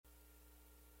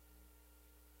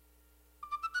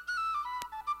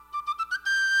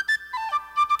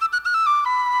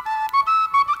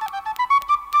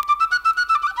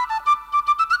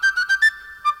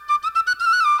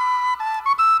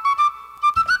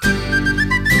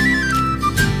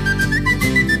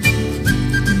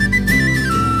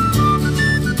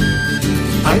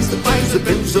I survive the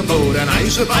builds a boat, and I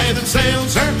survive and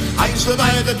sails her. I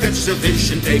survive and catch the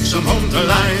fish and take some home to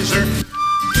Lizer.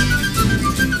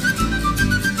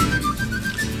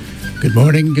 Good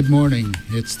morning, good morning.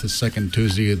 It's the second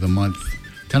Tuesday of the month,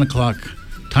 10 o'clock.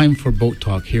 Time for Boat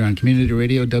Talk here on Community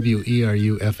Radio,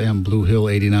 WERU-FM, Blue Hill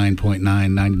 89.9,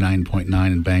 99.9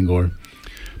 in Bangor.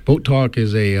 Boat Talk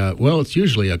is it's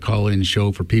usually a call-in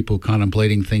show for people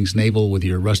contemplating things naval with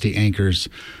your rusty anchors.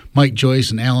 Mike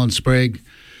Joyce and Alan Sprague,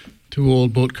 two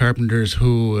old boat carpenters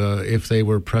who, if they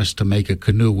were pressed to make a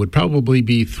canoe, would probably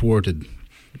be thwarted.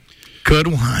 Good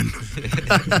one.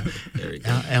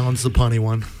 Alan's the punny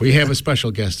one. We have a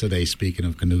special guest today, speaking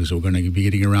of canoes, we're going to be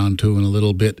getting around to in a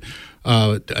little bit.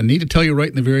 I need to tell you right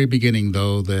in the very beginning,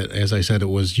 though, that, as I said, it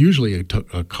was usually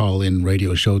a call-in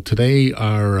radio show. Today,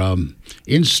 our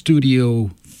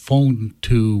in-studio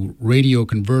phone-to-radio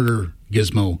converter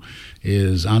gizmo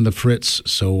is on the fritz,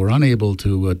 so we're unable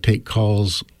to take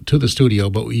calls to the studio.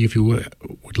 But if you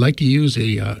would like to use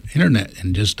the internet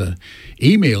and just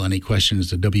email any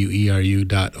questions to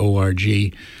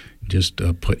weru.org, just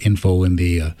put info in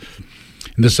the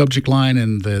subject line,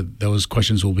 and those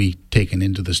questions will be taken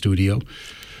into the studio.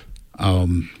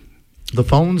 The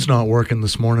phone's not working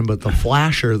this morning, but the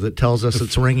flasher that tells us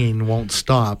it's ringing won't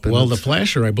stop. Well, the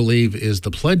flasher, I believe, is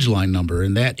the pledge line number,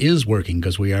 and that is working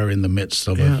because we are in the midst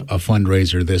of a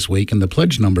fundraiser this week, and the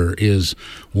pledge number is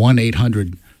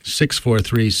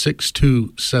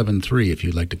 1-800-643-6273 if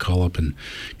you'd like to call up and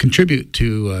contribute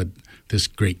to this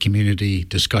great community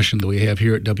discussion that we have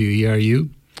here at WERU.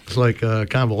 It's like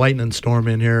kind of a lightning storm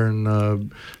in here, and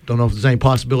don't know if there's any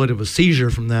possibility of a seizure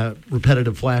from that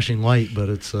repetitive flashing light, but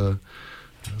it's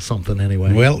something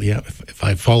anyway. Well, yeah, if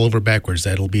I fall over backwards,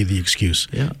 that'll be the excuse.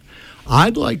 Yeah.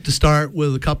 I'd like to start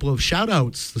with a couple of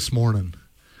shout-outs this morning.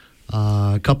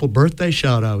 A couple of birthday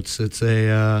shout-outs. It's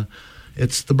the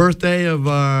birthday of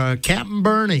Captain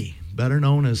Bernie, better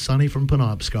known as Sonny from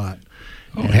Penobscot.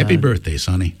 Oh, happy birthday,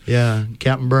 Sonny. Yeah,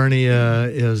 Captain Bernie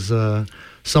is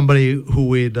somebody who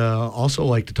we'd also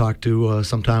like to talk to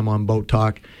sometime on Boat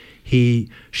Talk.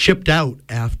 He shipped out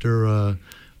after a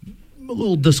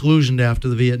little disillusioned after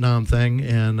the Vietnam thing,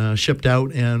 and shipped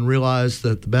out and realized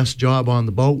that the best job on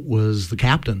the boat was the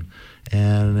captain.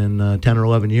 And in 10 or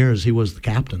 11 years, he was the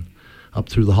captain up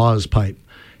through the hawse pipe,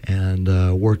 and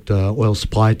worked oil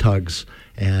supply tugs,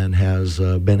 and has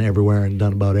been everywhere and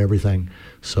done about everything.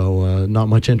 So not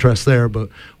much interest there, but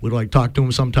we'd like to talk to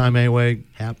him sometime anyway.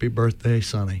 Happy birthday,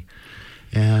 Sonny.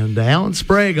 And Alan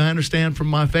Sprague, I understand from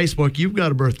my Facebook, you've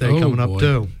got a birthday coming up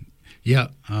too. Yeah,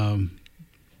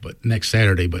 but next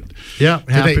Saturday. But yeah,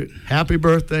 happy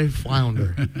birthday,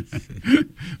 Flounder.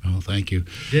 Well, thank you.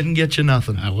 Didn't get you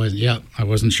nothing. I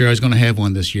wasn't sure I was going to have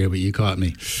one this year, but you caught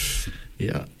me.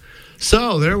 Yeah.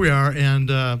 So there we are,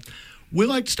 and we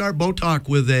like to start Boat Talk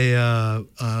with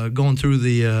going through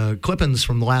the clippings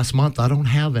from the last month. I don't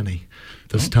have any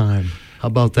this time. How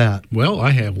about that? Well,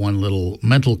 I have one little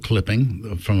mental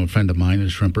clipping from a friend of mine, a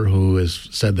shrimper, who has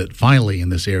said that finally in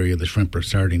this area the shrimp are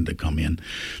starting to come in.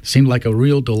 It seemed like a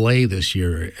real delay this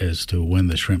year as to when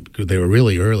the shrimp, they were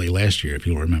really early last year, if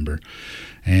you'll remember.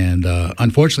 And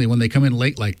unfortunately, when they come in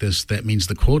late like this, that means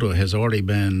the quota has already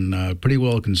been pretty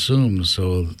well consumed,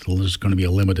 so there's going to be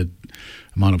a limited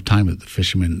amount of time that the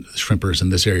fishermen, shrimpers in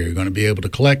this area are going to be able to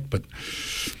collect, but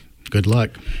good luck.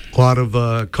 A lot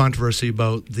of controversy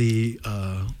about the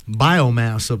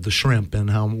biomass of the shrimp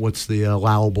and what's the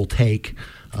allowable take.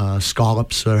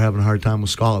 Scallops, they're having a hard time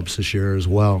with scallops this year as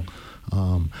well.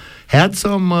 Had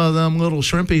some of them little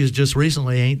shrimpies just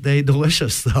recently. Ain't they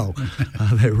delicious, though?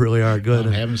 They really are good.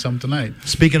 I'm having some tonight.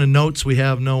 Speaking of notes, we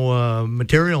have no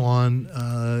material on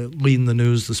leading the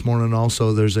news this morning.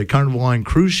 Also, there's a Carnival Line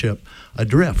cruise ship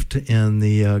adrift in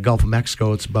the Gulf of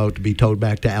Mexico. It's about to be towed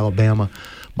back to Alabama.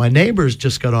 My neighbors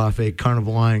just got off a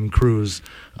Carnival Line cruise,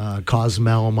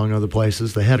 Cozumel, among other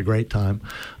places. They had a great time.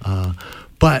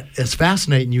 But it's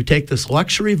fascinating. You take this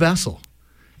luxury vessel,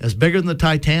 it's bigger than the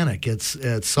Titanic. It's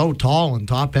so tall and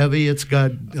top heavy. It's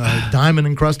got diamond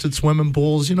encrusted swimming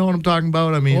pools. You know what I'm talking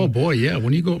about? I mean, oh boy, yeah.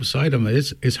 When you go beside them,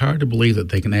 it's hard to believe that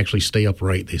they can actually stay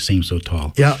upright. They seem so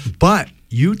tall. Yeah, but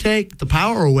you take the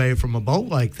power away from a boat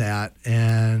like that,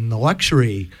 and the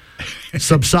luxury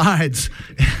subsides.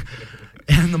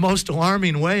 In the most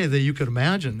alarming way that you could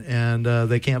imagine, and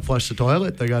they can't flush the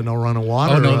toilet. They got no running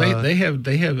water. Oh no, they have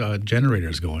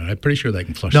generators going. I'm pretty sure they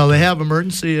can flush. No, they have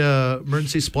emergency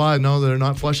supply. No, they're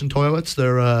not flushing toilets.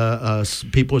 They're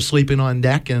people are sleeping on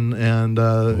deck and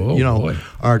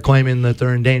are claiming that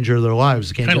they're in danger of their lives.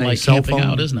 They can't kind of get like cell camping phone.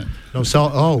 out, isn't it? No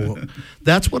cell. Oh,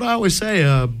 that's what I always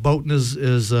say. Boating is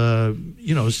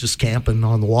it's just camping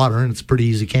on the water, and it's pretty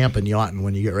easy camping yachting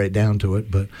when you get right down to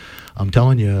it. But I'm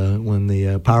telling you, when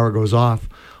the power goes off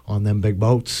on them big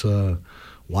boats,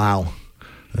 wow,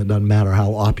 it doesn't matter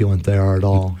how opulent they are at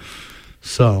all.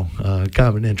 So, kind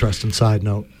of an interesting side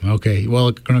note. Okay.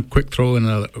 Well, going to throw in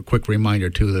a quick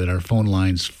reminder, too, that our phone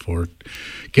lines for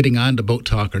getting on to Boat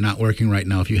Talk are not working right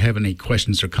now. If you have any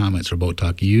questions or comments for Boat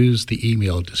Talk, use the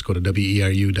email. Just go to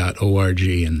weru.org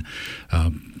and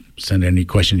send any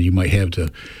question you might have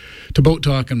to Boat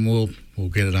Talk, and we'll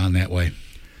get it on that way.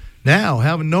 Now,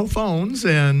 having no phones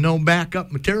and no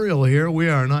backup material here, we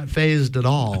are not phased at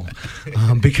all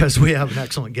because we have an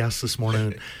excellent guest this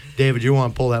morning. David, you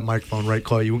want to pull that microphone right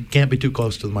close. You can't be too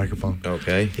close to the microphone.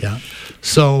 Okay. Yeah.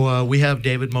 So we have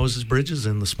David Moses Bridges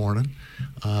in this morning.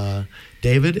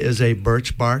 David is a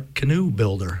birch bark canoe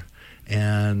builder,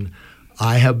 and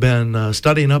I have been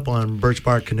studying up on birch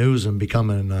bark canoes and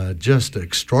becoming just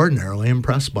extraordinarily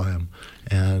impressed by them.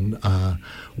 And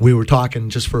we were talking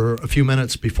just for a few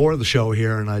minutes before the show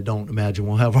here, and I don't imagine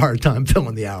we'll have a hard time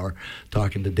filling the hour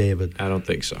talking to David. I don't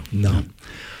think so. No.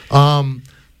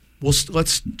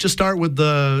 Let's just start with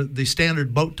the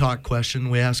standard boat talk question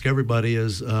we ask everybody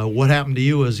is, what happened to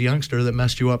you as a youngster that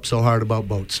messed you up so hard about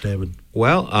boats, David?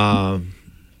 Well,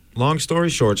 long story,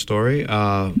 short story.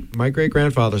 My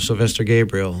great-grandfather, Sylvester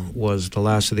Gabriel, was the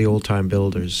last of the old-time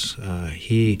builders. For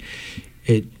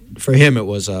him, it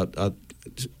was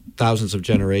thousands of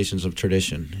generations of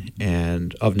tradition,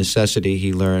 and of necessity,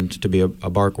 he learned to be a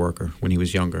bark worker when he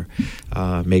was younger,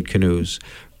 made canoes.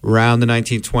 Around the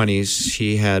 1920s,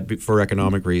 he had, for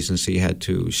economic reasons, he had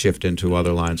to shift into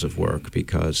other lines of work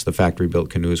because the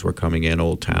factory-built canoes were coming in,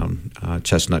 Old Town,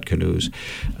 chestnut canoes.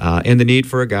 And the need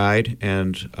for a guide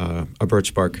and a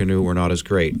birch bark canoe were not as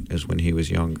great as when he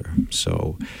was younger.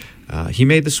 So he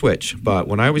made the switch. But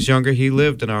when I was younger, he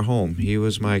lived in our home. He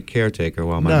was my caretaker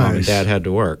while my mom and dad had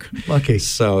to work. Lucky.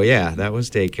 So, yeah, that was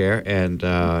daycare, and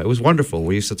it was wonderful.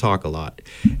 We used to talk a lot.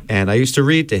 And I used to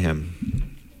read to him.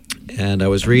 And I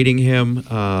was reading him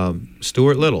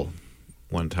Stuart Little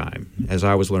one time as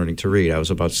I was learning to read. I was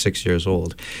about 6 years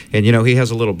old. And, he has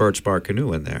a little birch bark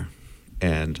canoe in there.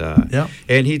 And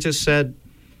and he just said,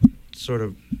 sort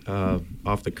of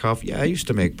off the cuff, I used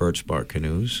to make birch bark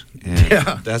canoes. And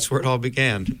that's where it all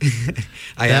began.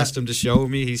 I asked him to show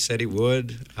me. He said he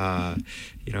would.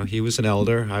 He was an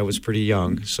elder. I was pretty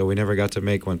young, so we never got to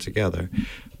make one together.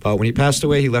 But when he passed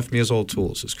away, he left me his old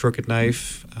tools, his crooked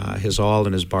knife, his awl,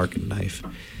 and his barking knife.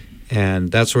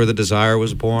 And that's where the desire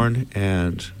was born.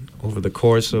 And over the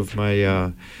course of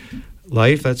my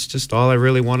life, that's just all I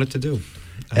really wanted to do.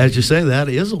 As you say, that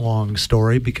is a long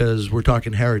story because we're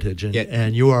talking heritage,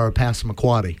 and you are a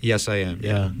Passamaquoddy. Yes, I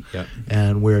am. Yeah.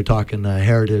 And we're talking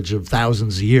heritage of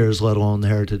thousands of years, let alone the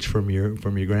heritage from your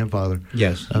grandfather.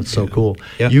 Yes. That's so cool.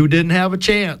 Yeah. You didn't have a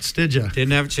chance, did you?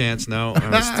 Didn't have a chance, no. I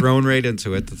was thrown right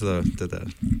into it, to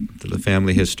the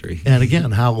family history. And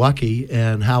again, how lucky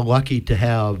to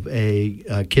have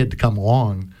a kid to come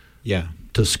along. Yeah.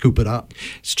 To scoop it up.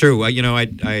 It's true. I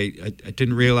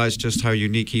didn't realize just how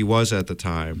unique he was at the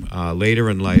time. Later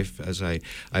in life, as I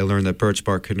learned that birch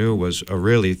bark canoe was a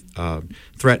really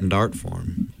threatened art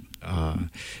form,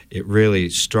 it really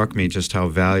struck me just how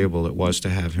valuable it was to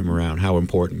have him around, how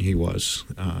important he was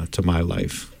to my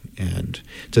life and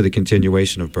to the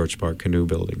continuation of birch bark canoe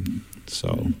building. So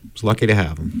I was lucky to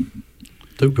have him.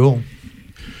 Too cool.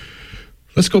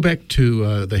 Let's go back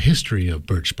to the history of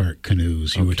birch bark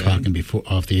canoes. You were talking before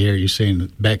off the air. You're saying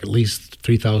back at least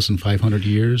 3,500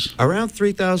 years? Around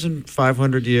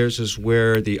 3,500 years is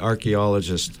where the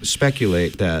archaeologists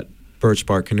speculate that birch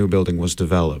bark canoe building was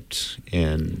developed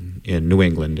in New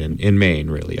England, in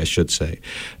Maine, really, I should say.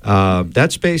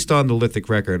 That's based on the lithic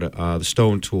record, the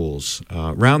stone tools.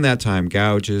 Around that time,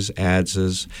 gouges,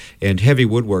 adzes, and heavy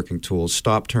woodworking tools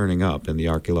stopped turning up in the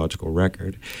archaeological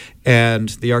record. And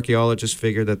the archaeologists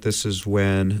figured that this is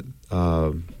when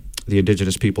the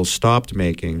indigenous people stopped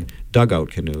making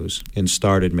dugout canoes and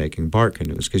started making bark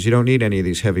canoes, because you don't need any of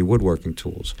these heavy woodworking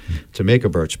tools to make a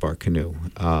birch bark canoe.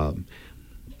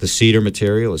 The cedar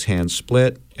material is hand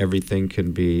split. Everything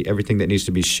that needs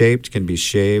to be shaped can be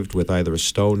shaved with either a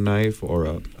stone knife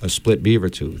or a split beaver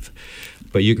tooth.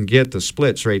 But you can get the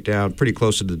splits right down pretty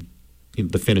close to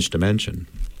the finished dimension.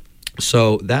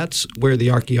 So that's where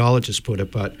the archaeologists put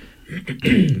it. But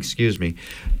excuse me,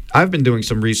 I've been doing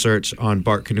some research on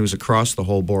bark canoes across the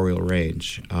whole boreal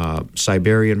range.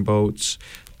 Siberian boats.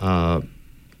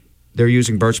 They're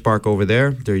using birch bark over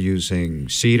there. They're using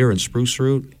cedar and spruce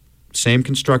root. Same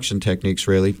construction techniques,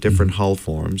 really, different hull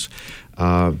forms.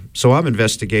 So I'm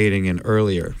investigating an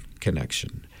earlier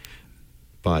connection.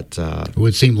 But it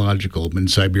would seem logical in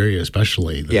Siberia,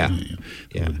 especially. It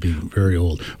would be very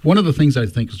old. One of the things I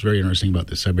think is very interesting about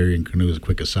the Siberian canoe, as a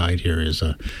quick aside here, is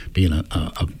being an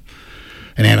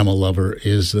animal lover,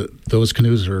 is that those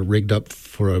canoes are rigged up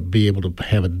for be able to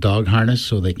have a dog harness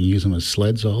so they can use them as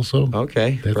sleds also.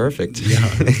 Okay, perfect. Yeah,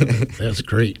 that's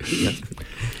great.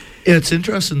 It's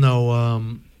interesting, though,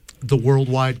 the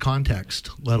worldwide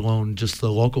context, let alone just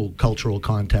the local cultural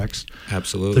context.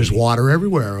 Absolutely. There's water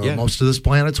everywhere. Yeah. Most of this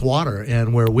planet's water.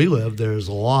 And where we live, there's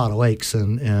a lot of lakes.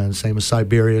 And same as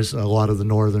Siberia, a lot of the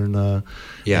northern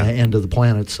end of the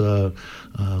planet's,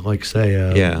 like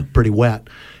say, pretty wet.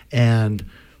 And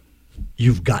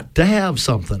you've got to have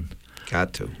something.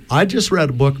 Got to. I just read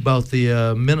a book about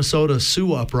the Minnesota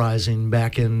Sioux uprising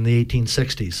back in the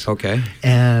 1860s. Okay.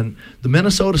 And the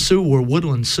Minnesota Sioux were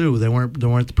woodland Sioux. They weren't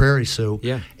the prairie Sioux.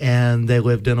 Yeah. And they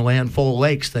lived in a land full of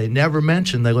lakes. They never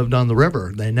mentioned they lived on the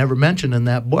river. They never mentioned in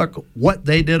that book what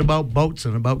they did about boats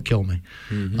and about kill me.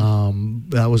 Mm-hmm.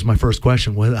 That was my first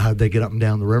question. How'd they get up and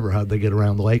down the river? How'd they get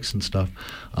around the lakes and stuff?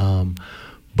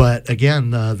 But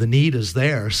again, the need is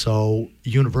there. So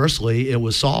universally, it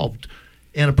was solved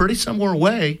in a pretty similar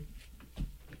way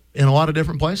in a lot of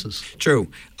different places.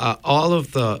 True. All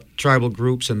of the tribal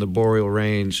groups in the Boreal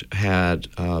Range had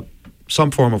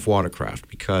some form of watercraft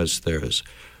because there's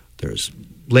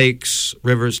lakes,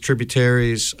 rivers,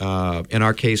 tributaries, in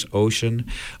our case,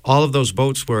 ocean. All of those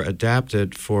boats were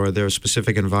adapted for their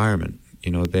specific environment.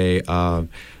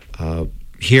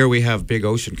 Here we have big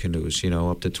ocean canoes,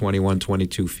 up to 21,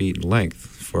 22 feet in length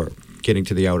for getting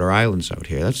to the outer islands out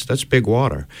here. That's big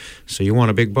water, so you want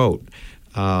a big boat.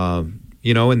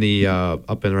 In the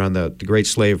up and around the Great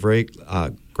Slave Lake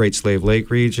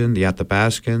region, the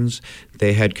Athabascans,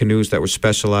 they had canoes that were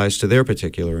specialized to their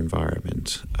particular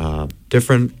environment.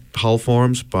 Different hull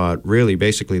forms, but really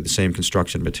basically the same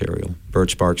construction material: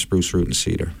 birch bark, spruce root, and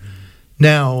cedar.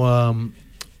 Now,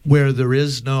 where there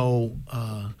is no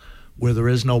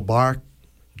bark,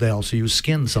 they also use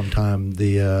skin sometimes.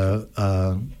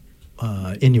 The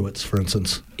Inuits, for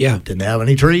instance, didn't have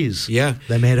any trees. Yeah,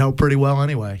 they made out pretty well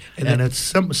anyway, and it's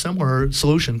similar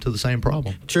solution to the same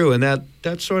problem. True, and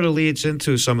that sort of leads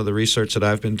into some of the research that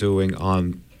I've been doing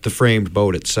on the framed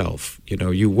boat itself.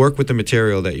 You work with the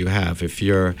material that you have. If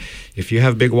you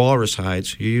have big walrus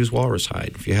hides, you use walrus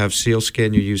hide. If you have seal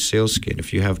skin, you use seal skin.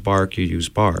 If you have bark, you use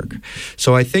bark.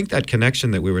 So I think that connection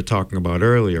that we were talking about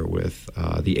earlier with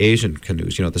the Asian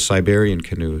canoes, the Siberian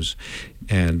canoes,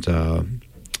 and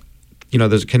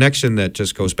there's a connection that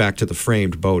just goes back to the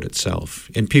framed boat itself.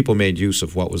 And people made use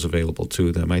of what was available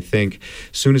to them. I think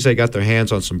as soon as they got their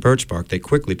hands on some birch bark, they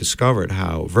quickly discovered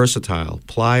how versatile,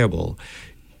 pliable,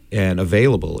 and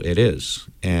available it is.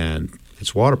 And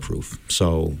it's waterproof.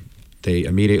 So they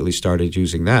immediately started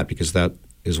using that because that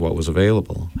is what was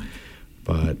available.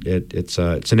 But it's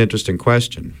an interesting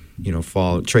question,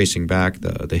 tracing back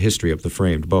the history of the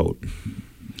framed boat.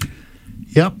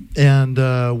 Yep, and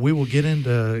we will get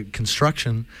into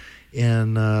construction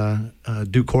in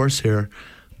due course here.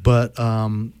 But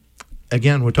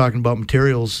again, we're talking about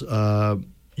materials.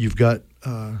 You've got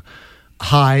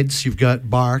hides, you've got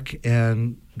bark,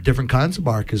 and different kinds of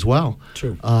bark as well.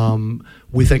 True.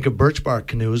 We think of birch bark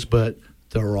canoes, but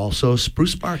there are also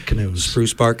spruce bark canoes.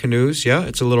 Spruce bark canoes, yeah.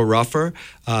 It's a little rougher.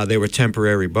 They were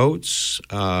temporary boats.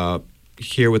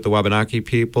 Here with the Wabanaki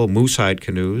people, moose hide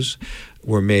canoes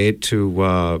were made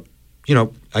to,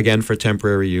 again, for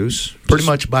temporary use. Pretty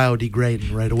much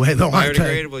biodegrading right away, though.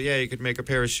 Biodegradable, yeah. You could make a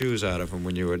pair of shoes out of them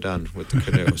when you were done with the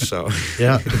canoe. So,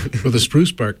 yeah. Well, the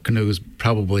spruce bark canoes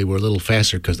probably were a little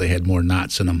faster because they had more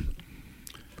knots in them.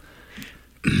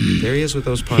 There he is with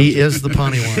those puns. He is the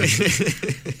punny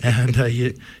one. And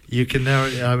you can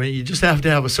never, you just have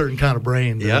to have a certain kind of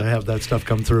brain to have that stuff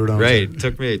come through, don't right. you? It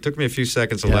took me a few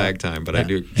seconds of lag time, but I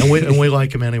do. And we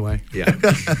like him anyway. Yeah.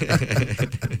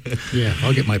 Yeah,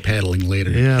 I'll get my paddling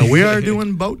later. Yeah, we are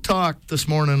doing boat talk this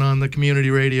morning on the community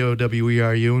radio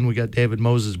WERU, and we got David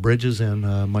Moses Bridges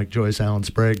and Mike Joyce, Alan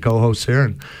Sprague, co-hosts here,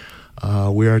 and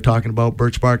we are talking about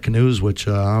birch bark canoes, which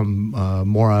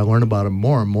more I learn about them,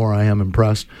 more and more I am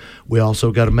impressed. We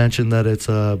also got to mention that it's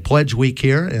a pledge week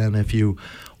here, and if you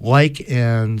like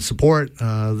and support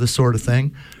this sort of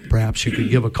thing, perhaps you could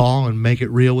give a call and make it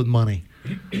real with money.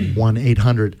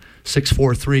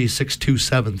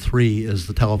 1-800-643-6273 is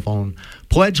the telephone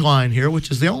pledge line here, which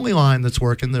is the only line that's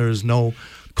working. There is no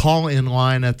call-in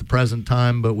line at the present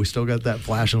time, but we still got that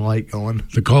flashing light going.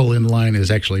 The call-in line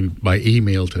is actually by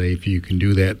email today, if you can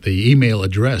do that. The email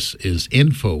address is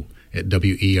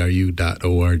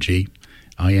info@weru.org,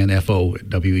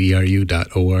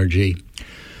 info@weru.org.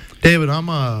 David, I'm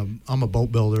a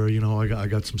boat builder. You know, I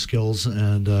got some skills,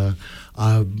 and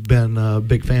I've been a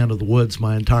big fan of the woods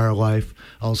my entire life.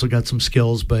 I also got some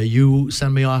skills, but you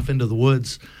send me off into the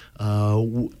woods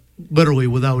literally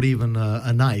without even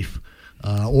a knife.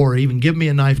 Or even give me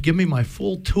a knife, give me my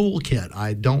full toolkit.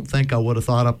 I don't think I would have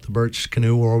thought up the birch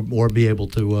canoe or be able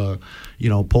to,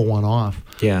 pull one off.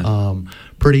 Yeah.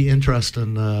 Pretty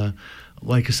interesting,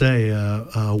 like I say,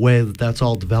 way that's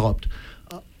all developed.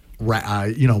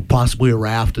 Possibly a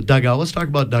raft, a dugout. Let's talk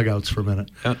about dugouts for a minute.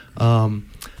 Yep.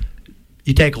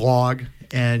 You take a log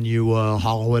and you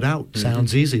hollow it out.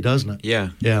 Sounds easy, doesn't it?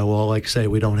 Yeah. Yeah. Well, like I say,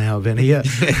 we don't have any.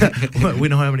 We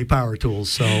don't have any power tools,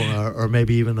 so or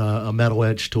maybe even a metal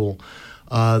edge tool.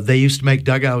 They used to make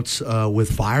dugouts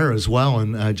with fire as well,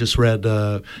 and I just read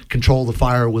control the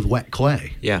fire with wet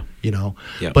clay. Yeah.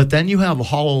 Yep. But then you have a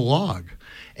hollow log,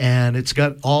 and it's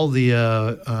got all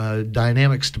the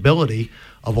dynamic stability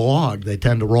of a log. They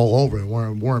tend to roll over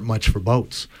and weren't much for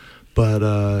boats. But,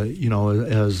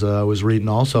 as I was reading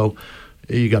also,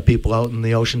 you got people out in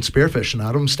the ocean spearfishing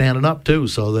out of them, standing up too,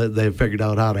 so that they've figured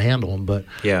out how to handle them. But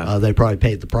they probably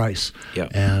paid the price,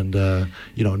 and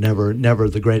never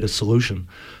the greatest solution.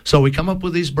 So we come up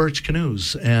with these birch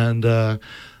canoes, and the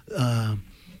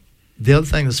other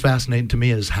thing that's fascinating to me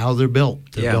is how they're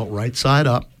built. They're built right side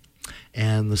up,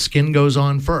 and the skin goes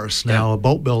on first. Now a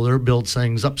boat builder builds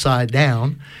things upside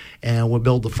down, and we'll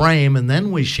build the frame, and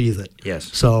then we sheath it.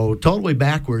 Yes. So totally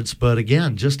backwards, but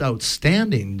again, just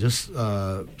outstanding, just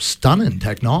stunning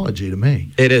technology to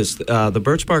me. It is. The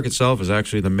birch bark itself is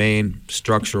actually the main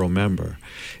structural member.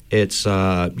 It's,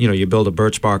 you build a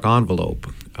birch bark envelope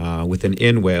with an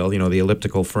in-whale, the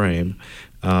elliptical frame,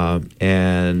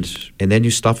 and then you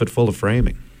stuff it full of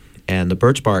framing. And the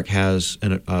birch bark has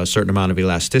a certain amount of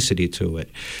elasticity to it.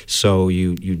 So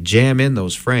you jam in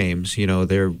those frames.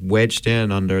 They're wedged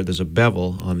in under, there's a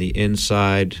bevel on the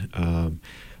inside,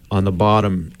 on the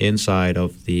bottom inside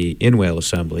of the in-whale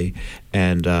assembly.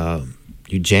 And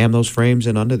you jam those frames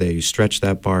in under there. You stretch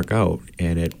that bark out,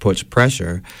 and it puts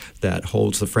pressure that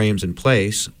holds the frames in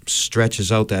place,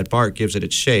 stretches out that bark, gives it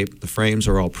its shape. The frames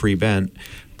are all pre-bent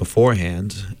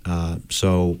beforehand.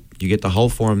 So you get the hull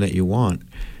form that you want.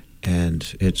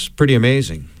 And it's pretty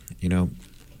amazing,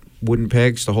 wooden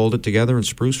pegs to hold it together and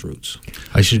spruce roots.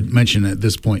 I should mention at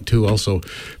this point, too, also,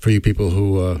 for you people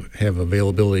who have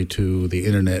availability to the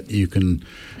internet, you can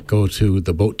go to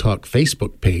the Boat Talk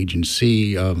Facebook page and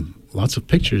see lots of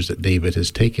pictures that David has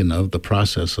taken of the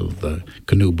process of the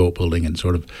canoe boat building and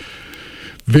sort of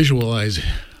visualize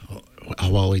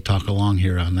while we talk along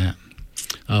here on that.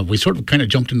 We sort of kind of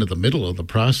jumped into the middle of the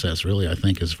process, really, I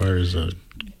think, as far as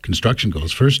construction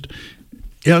goes. First,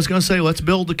 I was going to say, let's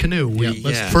build a canoe.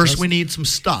 We need some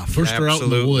stuff. First, we're out in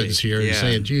the woods here and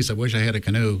saying, geez, I wish I had a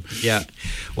canoe. Yeah.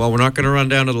 Well, we're not going to run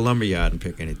down to the lumberyard and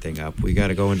pick anything up. We got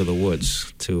to go into the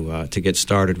woods to get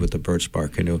started with the birch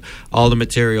bark canoe. All the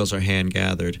materials are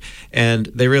hand-gathered, and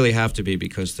they really have to be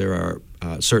because there are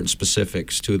certain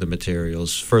specifics to the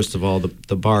materials. First of all,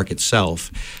 the bark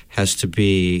itself has to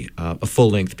be a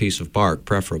full-length piece of bark,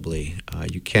 preferably.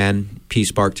 You can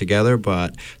piece bark together,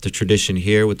 but the tradition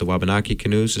here with the Wabanaki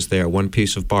canoes is they are one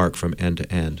piece of bark from end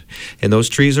to end. And those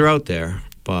trees are out there,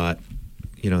 but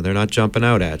they're not jumping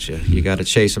out at you. You got to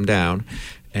chase them down.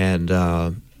 And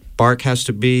bark has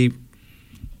to be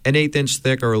an 1/8 inch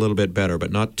thick or a little bit better,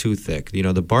 but not too thick.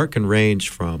 The bark can range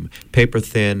from paper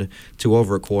thin to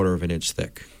over 1/4 inch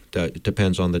thick. It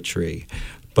depends on the tree.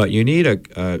 But you need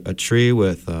a tree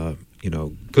with,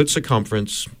 good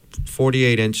circumference,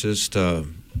 48 inches to,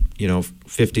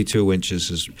 52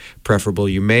 inches is preferable.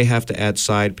 You may have to add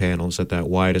side panels at that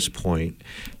widest point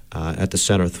at the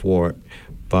center thwart.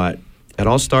 But it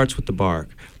all starts with the bark.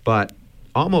 But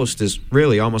almost as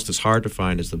hard to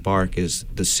find as the bark is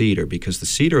the cedar, because the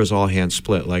cedar is all hand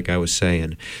split, like I was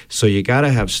saying. So you got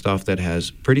to have stuff that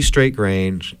has pretty straight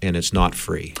grain and it's not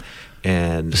free.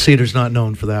 And the cedar's not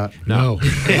known for that. No.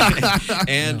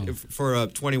 And for a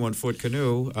 21-foot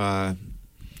canoe,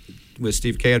 with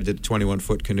Steve Cater did a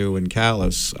 21-foot canoe in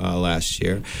Calais last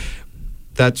year.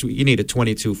 You need a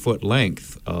 22-foot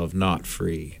length of not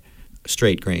free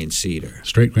straight grain cedar.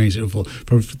 Straight grain cedar. For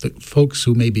the folks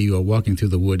who may be walking through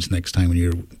the woods next time when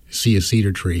you see a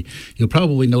cedar tree, you'll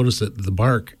probably notice that the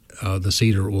bark, the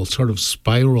cedar, will sort of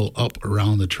spiral up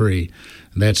around the tree.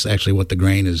 And that's actually what the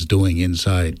grain is doing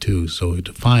inside, too. So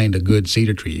to find a good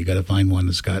cedar tree, you got to find one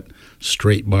that's got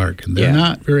straight bark. And they're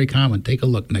not very common. Take a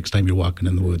look next time you're walking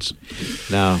in the woods.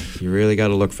 No, you really got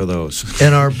to look for those.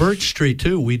 And our birch tree,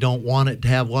 too, we don't want it to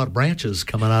have a lot of branches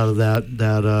coming out of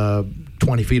that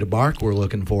 20 feet of bark we're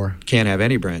looking for. Can't have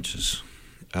any branches.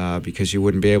 because you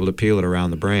wouldn't be able to peel it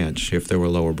around the branch if there were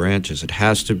lower branches. It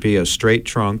has to be a straight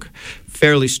trunk,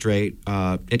 fairly straight.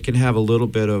 It can have a little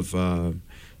bit of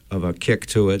a kick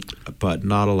to it, but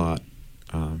not a lot.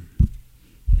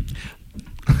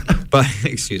 But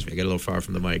excuse me, I got a little far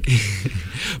from the mic.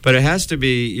 But it has to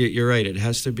be. You're right. It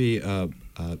has to be a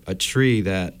tree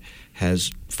that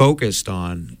has focused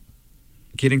on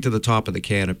getting to the top of the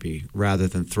canopy rather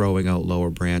than throwing out lower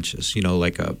branches.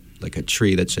 Like a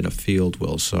tree that's in a field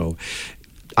will. So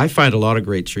I find a lot of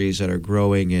great trees that are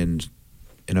growing in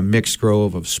a mixed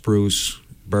grove of spruce,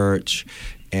 birch,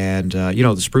 and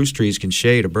the spruce trees can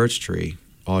shade a birch tree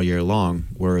all year long,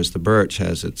 whereas the birch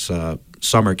has its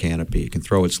summer canopy. It can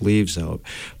throw its leaves out.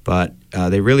 But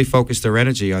they really focus their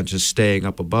energy on just staying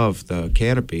up above the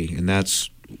canopy, and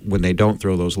that's when they don't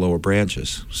throw those lower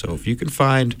branches. So if you can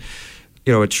find,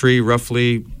 a tree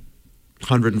roughly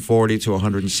 140 to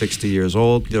 160 years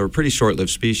old, they're a pretty short-lived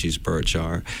species, birch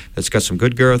are, that's got some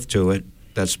good girth to it,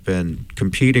 that's been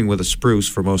competing with a spruce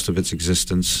for most of its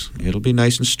existence. It'll be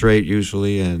nice and straight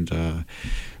usually, and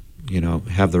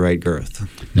have the right girth.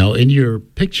 Now, in your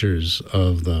pictures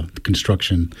of the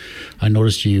construction, I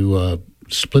noticed you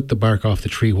split the bark off the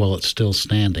tree while it's still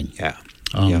standing. Yeah.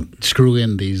 Screw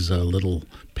in these little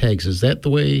pegs. Is that the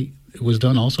way it was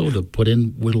done also, to put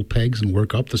in little pegs and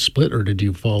work up the split, or did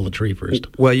you fell the tree first?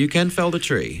 Well, you can fell the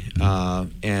tree,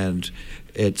 and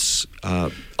it's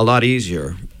a lot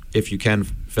easier if you can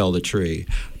fell the tree.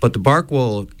 But the bark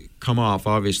will come off,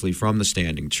 obviously, from the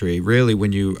standing tree. Really,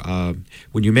 when you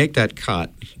make that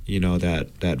cut,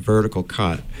 that vertical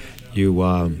cut, you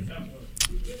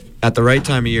at the right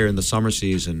time of year in the summer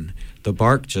season, the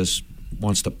bark just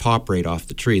wants to pop right off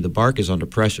the tree. The bark is under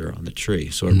pressure on the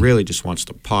tree, so it really just wants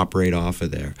to pop right off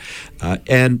of there.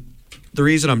 And the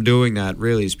reason I'm doing that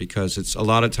really is because it's a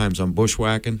lot of times I'm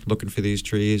bushwhacking, looking for these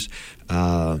trees.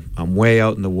 I'm way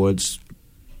out in the woods,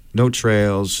 no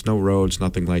trails, no roads,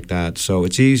 nothing like that. So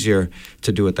it's easier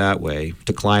to do it that way,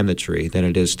 to climb the tree, than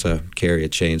it is to carry a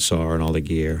chainsaw and all the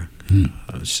gear.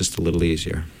 It's just a little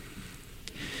easier.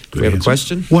 Do we have a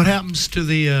question? What happens to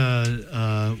the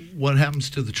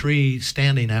tree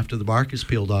standing after the bark is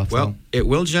peeled off? Well, it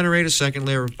will generate a second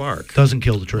layer of bark. Doesn't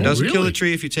kill the tree. It doesn't kill the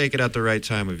tree if you take it at the right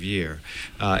time of year,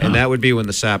 and that would be when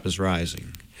the sap is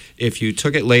rising. If you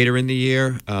took it later in the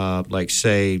year, like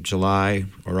say July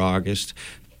or August,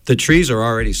 the trees are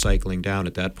already cycling down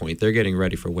at that point. They're getting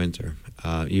ready for winter,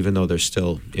 even though they're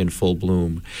still in full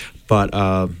bloom. But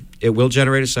it will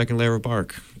generate a second layer of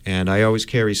bark. And I always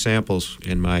carry samples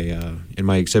in my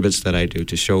exhibits that I do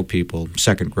to show people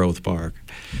second growth bark.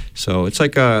 So it's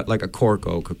like a cork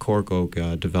oak. A cork oak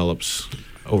develops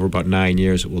over about 9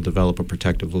 years. It will develop a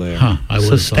protective layer.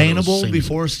 Sustainable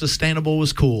before sustainable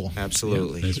was cool.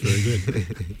 Absolutely. Yeah, that's very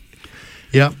good.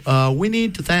 Yeah, we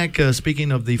need to thank,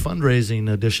 speaking of the fundraising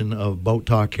edition of Boat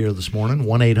Talk here this morning,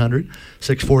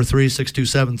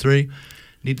 1-800-643-6273.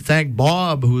 Need to thank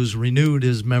Bob, who's renewed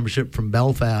his membership from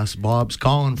Belfast. Bob's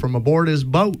calling from aboard his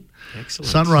boat.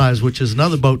 Excellent. Sunrise, which is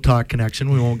another Boat Talk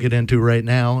connection we won't get into right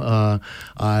now.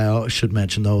 I should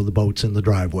mention, though, the boat's in the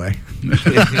driveway.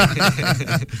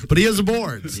 But he is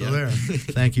aboard, so there.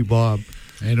 Thank you, Bob.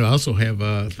 And I also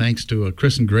have thanks to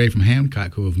Chris and Gray from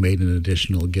Hancock, who have made an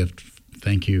additional gift.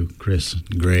 Thank you, Chris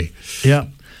and Gray. Yeah.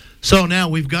 So now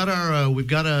we've got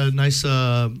a nice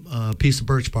piece of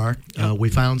birch bark. We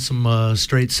found some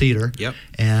straight cedar. Yep.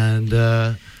 And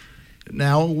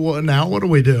now what do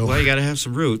we do? Well, you got to have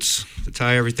some roots to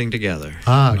tie everything together.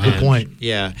 Good point.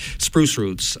 Yeah, spruce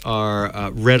roots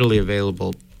are readily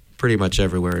available pretty much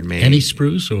everywhere in Maine. Any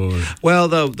spruce or? Well,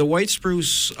 the white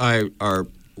spruce are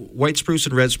white spruce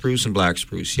and red spruce and black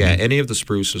spruce. Yeah, any of the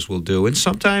spruces will do. And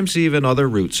sometimes even other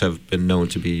roots have been known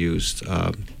to be used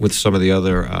with some of the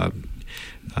other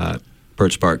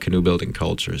birch bark canoe building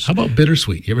cultures. How about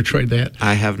bittersweet? You ever tried that?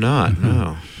 I have not,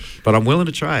 no. But I'm willing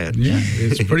to try it. Yeah,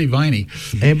 it's pretty viney.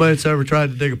 Anybody that's ever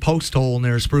tried to dig a post hole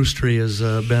near a spruce tree has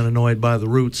been annoyed by the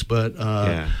roots, but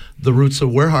the roots that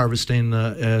we're harvesting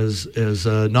is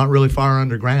not really far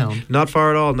underground. Not far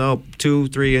at all, no.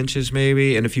 2-3 inches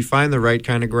maybe. And if you find the right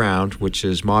kind of ground, which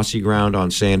is mossy ground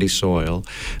on sandy soil,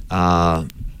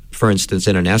 for instance,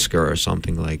 in an esker or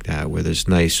something like that, where there's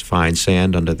nice fine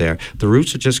sand under there, the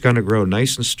roots are just going to grow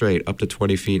nice and straight up to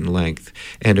 20 feet in length.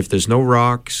 And if there's no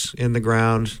rocks in the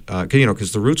ground,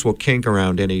 because the roots will kink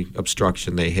around any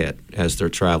obstruction they hit as they're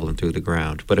traveling through the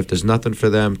ground. But if there's nothing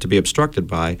for them to be obstructed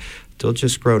by, they'll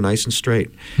just grow nice and straight.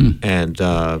 And,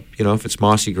 if it's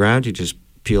mossy ground, you just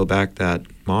peel back that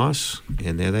moss,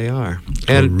 and there they are.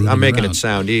 And I'm making it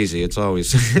sound easy. It's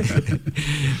always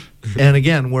And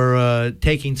again, we're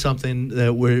taking something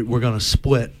that we're going to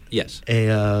split Yes.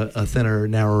 a thinner,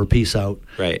 narrower piece out.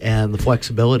 Right. And the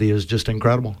flexibility is just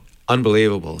incredible.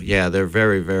 Unbelievable. Yeah, they're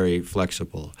very, very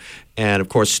flexible. And, of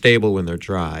course, stable when they're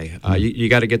dry. You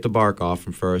got to get the bark off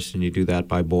them first, and you do that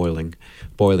by boiling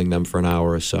them for an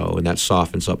hour or so, and that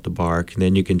softens up the bark. And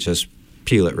then you can just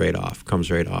peel it right off, comes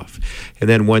right off. And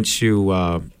then once you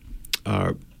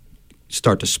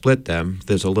start to split them,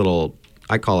 there's a little,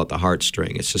 I call it the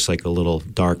heartstring. It's just like a little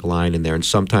dark line in there, and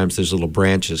sometimes there's little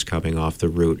branches coming off the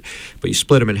root. But you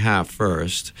split them in half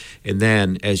first, and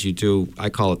then as you do, I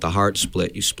call it the heart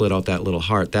split. You split out that little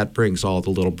heart. That brings all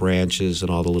the little branches and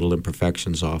all the little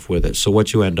imperfections off with it. So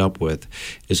what you end up with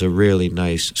is a really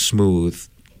nice, smooth,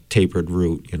 tapered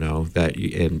root,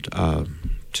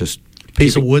 just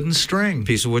Piece of wooden string.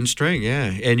 Piece of wooden string, yeah,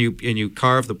 and you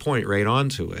carve the point right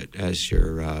onto it as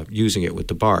you're using it with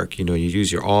the bark. You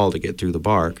use your awl to get through the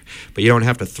bark, but you don't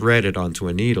have to thread it onto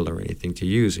a needle or anything to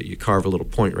use it. You carve a little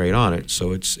point right on it,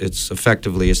 so it's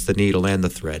effectively the needle and the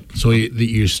thread. So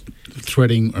you're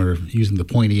threading or using the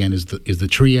pointy end is the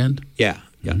tree end? Yeah,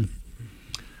 yeah.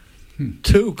 Mm-hmm.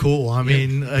 Too cool. I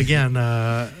mean, again,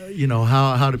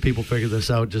 how do people figure this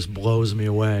out just blows me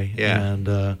away. Yeah.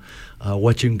 And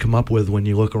what you can come up with when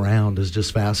you look around is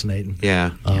just fascinating.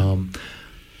 Yeah.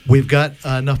 We've got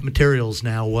enough materials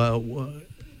now.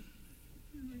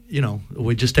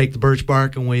 We just take the birch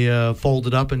bark and we fold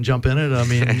it up and jump in it. I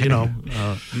mean,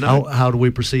 how do we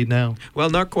proceed now?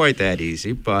 Well, not quite that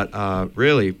easy, but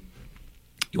really,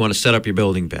 you want to set up your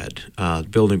building bed. The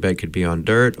building bed could be on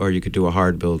dirt, or you could do a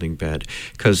hard building bed.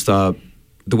 Because the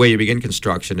way you begin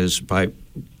construction is by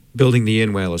building the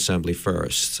in-wale assembly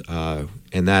first.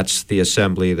 And that's the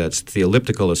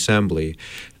elliptical assembly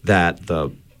that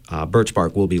the birch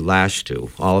bark will be lashed to.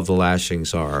 All of the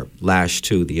lashings are lashed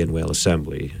to the in-wale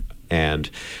assembly. And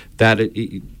that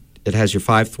it has your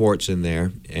 5 thwarts in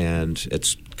there, and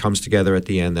it comes together at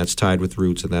the end. That's tied with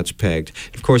roots, and that's pegged.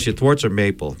 Of course, your thwarts are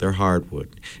maple. They're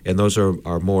hardwood, and those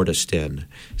are mortised in.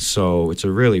 So it's a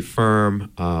really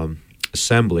firm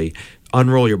assembly.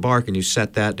 Unroll your bark, and you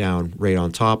set that down right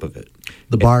on top of it.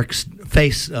 The bark's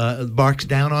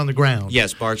down on the ground.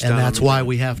 Yes, bark's down on the ground. And that's why ground.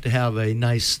 we have to have a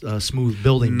nice, smooth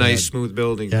building bed. Nice, smooth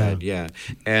building bed, yeah.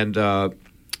 And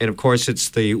of course,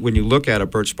 when you look at a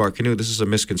birch bark canoe, this is a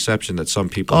misconception that some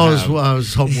people have. I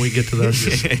was hoping we get to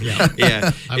this.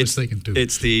 Yeah. I was thinking too.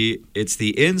 It's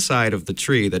the inside of the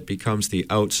tree that becomes the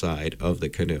outside of the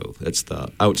canoe. It's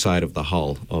the outside of the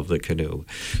hull of the canoe.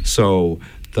 So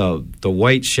the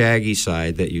white shaggy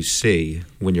side that you see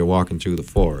when you're walking through the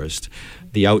forest,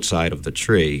 the outside of the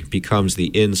tree, becomes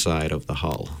the inside of the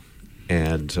hull.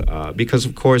 And because,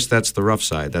 of course, that's the rough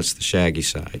side, that's the shaggy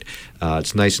side.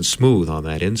 It's nice and smooth on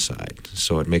that inside,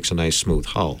 so it makes a nice smooth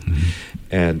hull. Mm-hmm.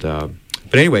 And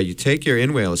but anyway, you take your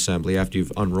in-wale assembly after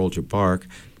you've unrolled your bark,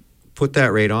 put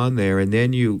that right on there, and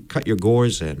then you cut your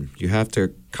gores in. You have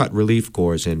to cut relief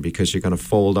gores in because you're going to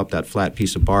fold up that flat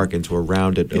piece of bark into a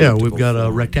rounded. Yeah, we've got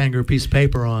a rectangular piece of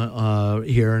paper on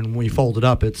here, and when you fold it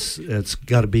up, it's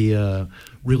got to be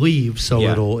relieved so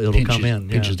it'll come in.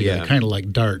 Pinches together, kind of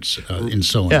like darts in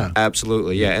sewing. Yeah,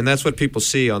 absolutely. Yeah, and that's what people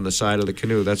see on the side of the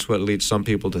canoe. That's what leads some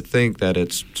people to think that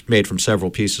it's made from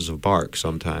several pieces of bark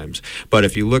sometimes. But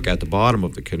if you look at the bottom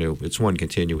of the canoe, it's one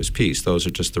continuous piece. Those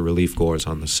are just the relief gores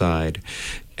on the side.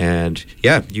 And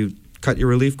you cut your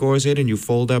relief gores in and you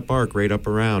fold that bark right up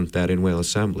around that in-wale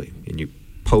assembly, and you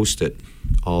post it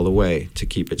all the way to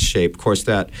keep its shape. Of course,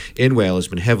 that in-wale has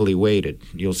been heavily weighted.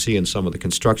 You'll see in some of the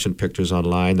construction pictures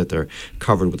online that they're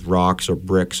covered with rocks or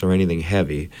bricks or anything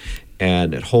heavy,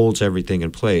 and it holds everything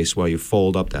in place while you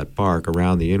fold up that bark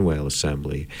around the in-wale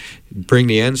assembly. Bring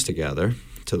the ends together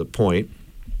to the point,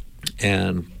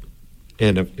 and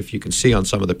if you can see on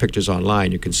some of the pictures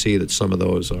online, you can see that some of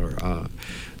those are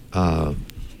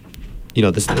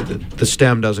the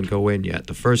stem doesn't go in yet.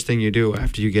 The first thing you do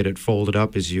after you get it folded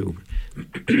up is you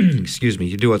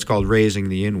do what's called raising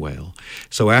the in-wale.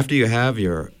 So after you have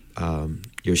your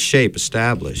shape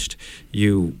established,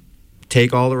 you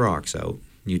take all the rocks out,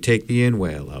 you take the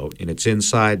in-wale out, and it's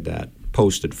inside that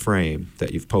posted frame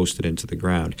that you've posted into the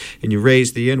ground, and you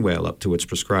raise the in-wale up to its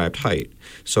prescribed height.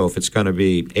 So if it's going to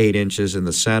be 8 inches in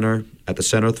the center, at the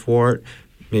center thwart,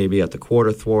 maybe at the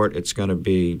quarter thwart, it's going to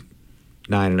be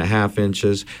 9.5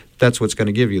 inches. That's what's going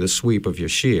to give you the sweep of your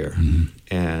shear.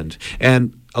 Mm-hmm.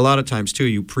 And a lot of times, too,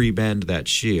 you pre-bend that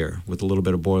shear with a little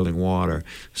bit of boiling water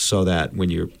so that when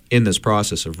you're in this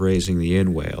process of raising the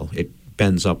in-wale, it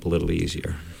bends up a little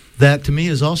easier. That to me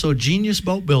is also genius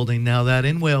boat building. Now that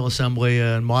in-whale assembly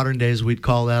in modern days we'd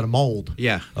call that a mold.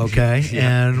 Yeah. Okay.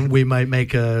 Yeah. And we might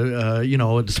make a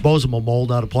disposable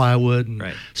mold out of plywood and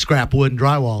Right. scrap wood and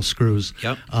drywall screws.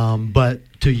 Yep. But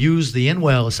to use the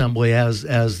in-whale assembly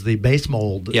as the base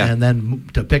mold Yeah. and then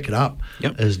to pick it up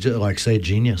Yep. is just, like say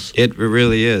genius. It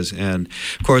really is. And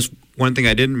of course, one thing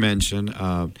I didn't mention,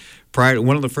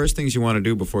 one of the first things you want to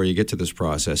do before you get to this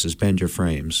process is bend your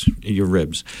frames, your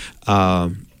ribs,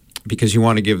 because you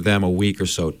want to give them a week or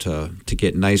so to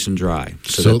get nice and dry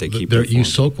so that they keep their form. You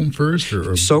soak them first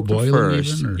or Soak them boil first.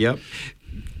 them even? Or? Yep.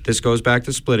 This goes back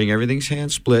to splitting. Everything's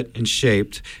hand split and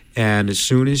shaped. And as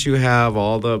soon as you have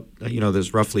all the,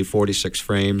 there's roughly 46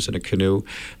 frames in a canoe.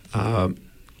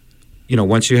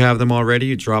 Once you have them all ready,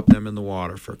 you drop them in the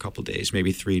water for a couple days,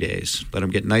 maybe 3 days. Let them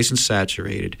get nice and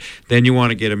saturated. Then you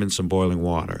want to get them in some boiling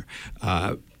water.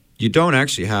 You don't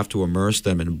actually have to immerse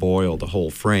them and boil the whole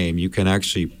frame. You can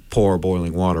actually pour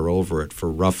boiling water over it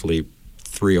for roughly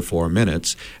 3 or 4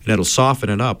 minutes, and it'll soften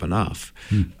it up enough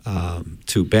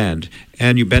to bend.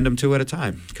 And you bend them 2 at a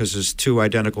time because there's 2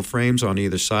 identical frames on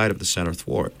either side of the center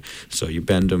thwart. So you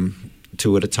bend them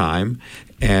 2 at a time,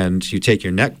 and you take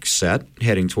your neck set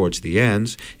heading towards the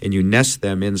ends, and you nest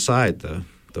them inside the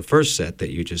first set that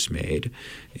you just made.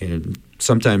 And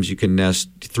sometimes you can nest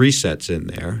 3 sets in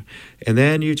there, and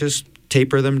then you just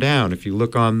taper them down. If you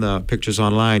look on the pictures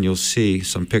online, you'll see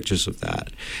some pictures of that.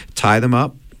 Tie them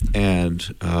up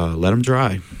and let them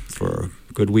dry for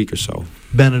a good week or so.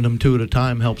 Bending them 2 at a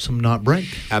time helps them not break.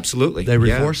 Absolutely. They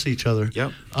reinforce each other.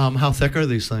 Yep. How thick are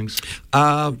these things?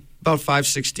 About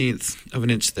 5/16 of an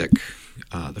inch thick,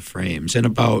 the frames, and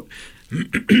about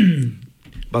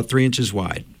 3 inches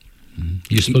wide.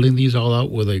 You splitting these all out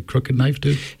with a crooked knife,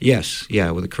 too? Yes, yeah,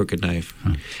 with a crooked knife.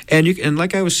 Huh. And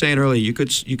like I was saying earlier, you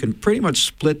can pretty much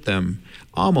split them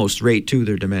almost right to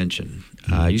their dimension.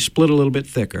 You split a little bit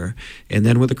thicker, and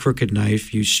then with a crooked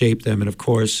knife, you shape them. And of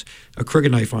course, a crooked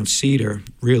knife on cedar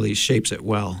really shapes it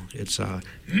well. It's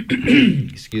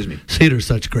excuse me. Cedar's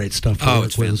such great stuff. to Oh, work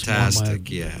it's with. It's fantastic. one of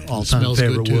my Yeah. all-time smells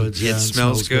favorite good, too. woods. Yeah, It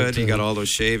smells good. You too. got all those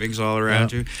shavings all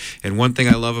around you. And one thing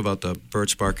I love about the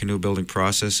birch bark canoe building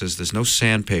process is there's no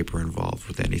sandpaper involved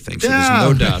with anything, so Yeah.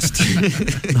 there's no dust.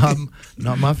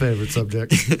 not my favorite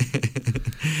subject.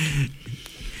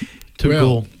 Too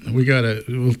Well, cool.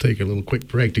 we'll take a little quick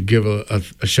break to give a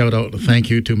shout out, a thank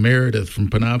you to Meredith from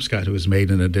Penobscot, who has made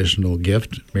an additional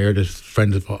gift. Meredith,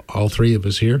 friend of all 3 of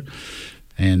us here,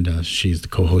 and she's the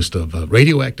co-host of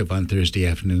Radioactive on Thursday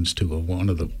afternoons too, one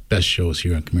of the best shows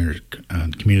here on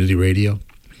community radio.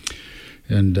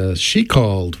 And she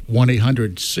called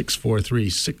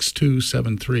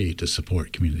 1-800-643-6273 to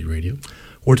support community radio.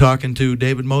 We're talking to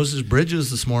David Moses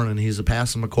Bridges this morning. He's a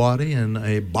Passamaquoddy and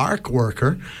a bark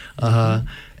worker and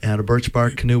a birch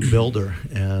bark canoe builder.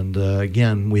 And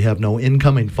again, we have no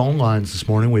incoming phone lines this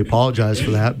morning. We apologize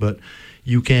for that, but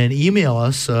you can email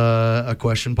us a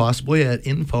question possibly at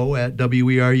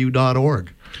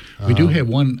info@weru.org. We do have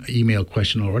one email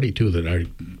question already, too, that I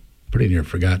pretty near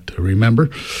forgot to remember,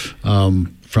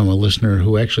 from a listener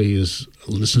who actually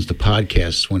listens to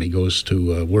podcasts when he goes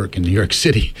to work in New York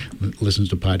City, listens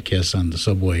to podcasts on the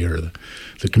subway or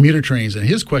the commuter trains. And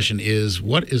his question is,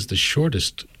 what is the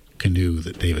shortest canoe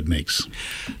that David makes?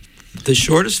 The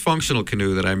shortest functional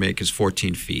canoe that I make is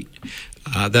 14 feet.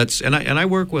 I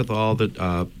work with all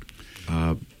the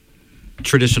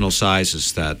traditional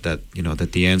sizes that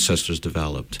the ancestors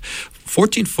developed.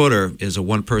 14-footer is a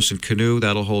one-person canoe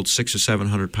that'll hold 600 or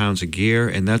 700 pounds of gear,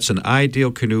 and that's an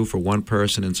ideal canoe for one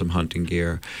person and some hunting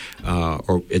gear.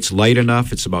 Or it's light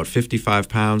enough; it's about 55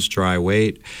 pounds dry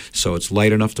weight, so it's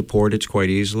light enough to portage quite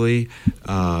easily.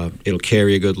 It'll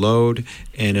carry a good load,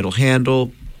 and it'll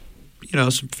handle,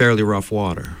 some fairly rough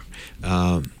water.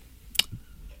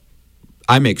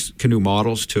 I make canoe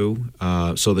models too,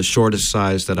 so the shortest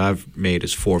size that I've made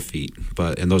is 4 feet,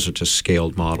 and those are just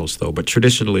scaled models though. But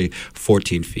traditionally,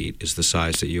 14 feet is the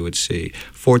size that you would see.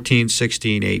 14,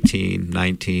 16, 18,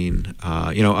 19,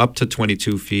 up to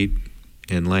 22 feet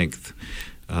in length.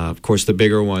 Of course, the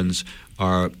bigger ones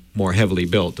are more heavily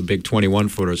built. The big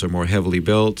 21-footers are more heavily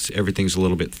built. Everything's a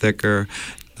little bit thicker.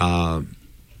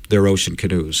 They're ocean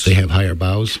canoes. They have higher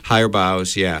bows? Higher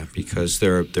bows, yeah, because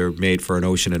they're made for an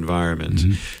ocean environment.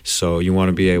 Mm-hmm. So you want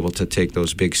to be able to take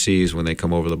those big seas when they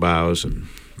come over the bows and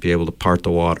be able to part the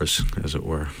waters, as it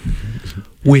were.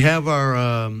 We have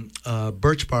our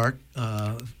birch bark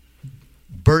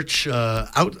birch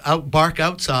bark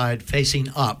outside facing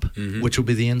up, which will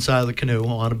be the inside of the canoe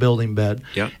on a building bed.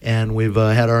 Yep. And we've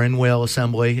had our in-whale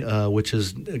assembly, which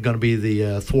is going to be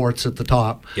the thwarts at the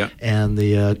top and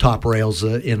the top rails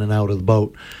in and out of the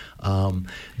boat.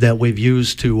 That we've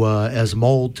used to as a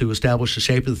mold to establish the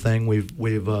shape of the thing.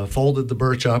 We've folded the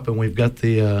birch up, and we've got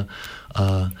the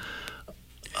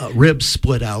ribs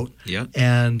split out. Yeah.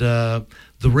 And the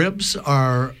ribs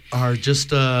are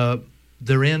just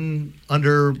they're in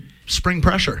under spring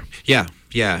pressure. Yeah.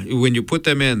 When you put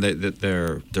them in,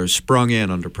 they're sprung in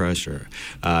under pressure.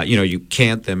 You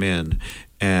cant them in,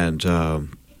 and the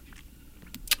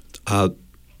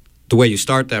way you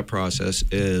start that process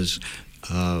is.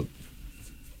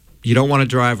 You don't want to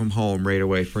drive them home right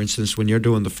away. For instance, when you're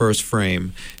doing the first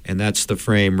frame, and that's the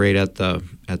frame right at the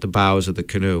bows of the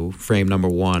canoe, frame number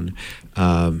 1,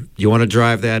 you want to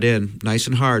drive that in nice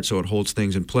and hard so it holds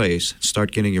things in place.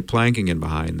 Start getting your planking in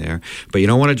behind there. But you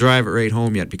don't want to drive it right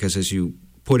home yet, because as you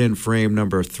put in frame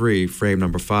number 3, frame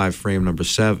number 5, frame number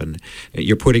 7,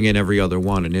 you're putting in every other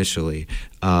one initially.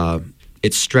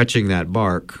 It's stretching that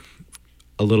bark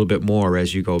a little bit more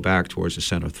as you go back towards the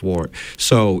center thwart.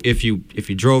 So if you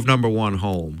drove number 1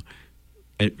 home,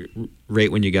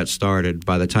 right when you got started,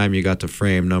 by the time you got to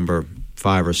frame number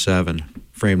 5 or 7,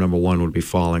 frame number 1 would be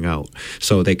falling out.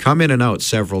 So they come in and out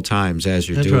several times as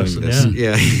you're doing this.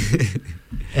 Yeah.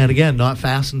 And again, not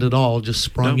fastened at all, just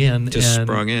sprung in. Just and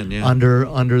sprung in, yeah.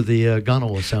 Under the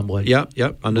gunnel assembly.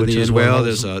 Yep. Under the in-whale,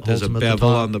 there's a bevel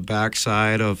on the back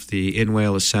side of the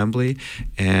in-whale assembly,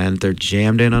 and they're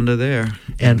jammed in under there.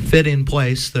 And fit in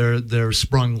place. They're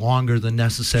sprung longer than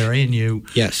necessary, and you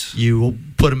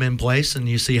put them in place, and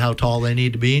you see how tall they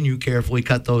need to be, and you carefully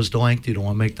cut those to length. You don't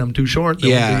want to make them too short.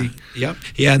 Yeah,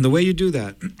 and the way you do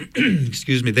that,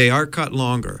 excuse me, they are cut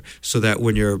longer, so that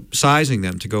when you're sizing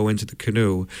them to go into the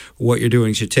canoe, what you're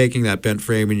doing is you're taking that bent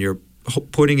frame and you're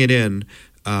putting it in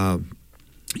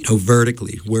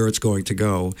vertically where it's going to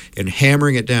go and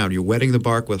hammering it down. You're wetting the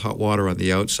bark with hot water on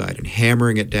the outside and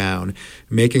hammering it down,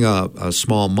 making a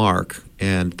small mark,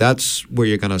 and that's where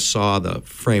you're going to saw the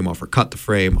frame off or cut the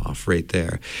frame off right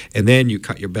there. And then you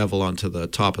cut your bevel onto the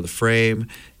top of the frame,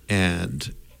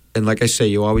 and like I say,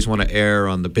 you always want to err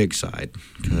on the big side,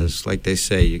 because like they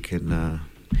say, you can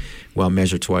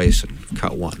measure twice and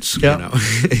cut once. Yeah. You know?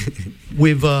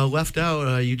 We've left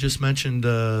out, you just mentioned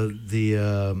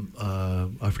the,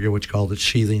 I forget what you called it,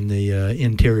 sheathing, the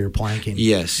interior planking.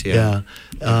 Yes, yeah.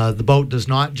 The boat does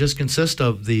not just consist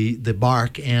of the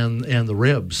bark and the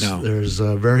ribs. No. There's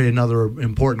another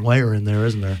important layer in there,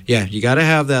 isn't there? Yeah, you got to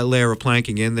have that layer of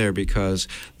planking in there, because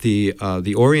the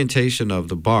orientation of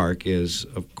the bark is,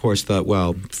 of course,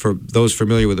 for those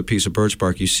familiar with a piece of birch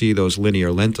bark, you see those linear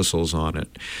lenticels on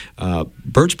it.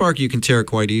 Birch bark, you can tear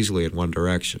quite easily in one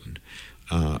direction.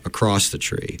 Across the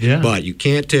tree, but you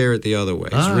can't tear it the other way.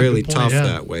 It's really tough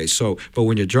that way. So, but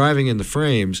when you're driving in the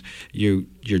frames, you're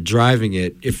driving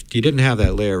it. If you didn't have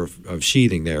that layer of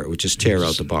sheathing there, it would just tear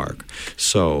out the bark.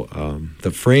 So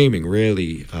the framing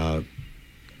really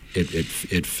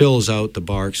it fills out the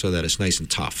bark so that it's nice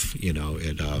and tough.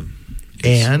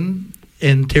 And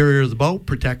interior of the boat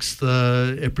protects.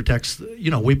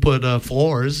 We put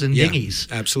floors and dinghies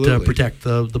absolutely to protect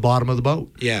the bottom of the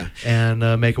boat. Yeah,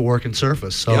 and make a working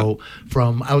surface. So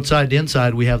from outside to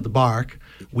inside, we have the bark,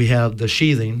 we have the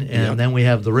sheathing, and then we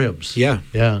have the ribs. Yeah.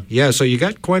 So you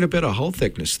got quite a bit of hull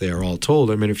thickness there, all told.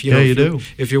 I mean, if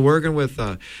you're working with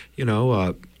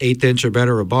 1/8 inch or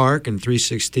better of bark and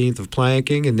 3/16 of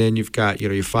planking, and then you've got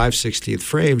your 5/16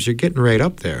 frames, you're getting right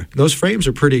up there. Those frames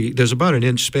are pretty. There's about an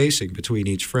inch spacing between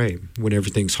each frame when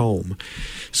everything's home,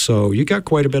 so you got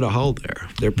quite a bit of hull there.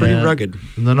 They're pretty rugged.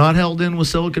 And they're not held in with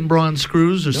silicon bronze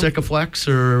screws or Sikaflex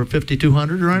or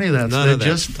 5200 or any of that. They're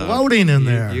just floating in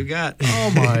there. You got.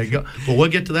 Oh my God! Well, we'll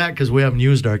get to that because we haven't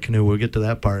used our canoe. We'll get to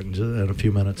that part in a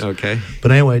few minutes. Okay.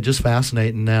 But anyway, just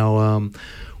fascinating. Now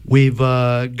we've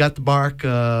got the bark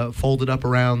folded up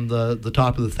around the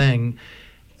top of the thing.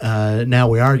 Now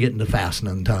we are getting to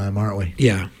fastening time, aren't we?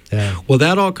 Yeah. Well,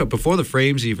 that all before the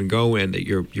frames even go in.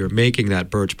 You're making that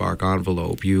birch bark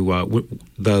envelope.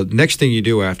 The next thing you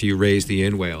do after you raise the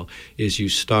in-whale is you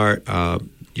start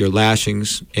your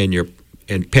lashings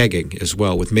and pegging as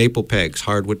well with maple pegs,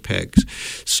 hardwood pegs.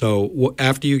 So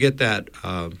after you get that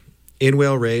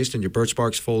in-whale raised and your birch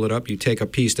bark's folded up, you take a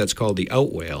piece that's called the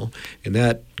out-whale, and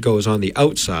that goes on the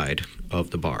outside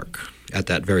of the bark at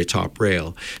that very top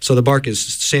rail. So the bark is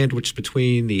sandwiched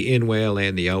between the in-whale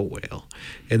and the out-whale.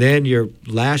 And then you're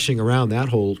lashing around that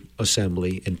whole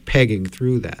assembly and pegging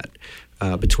through that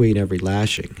between every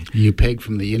lashing. You peg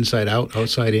from the inside out,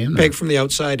 outside in? Peg from the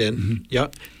outside in,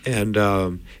 And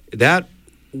that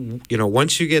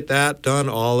once you get that done,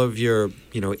 all of your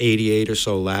 88 or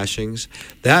so lashings,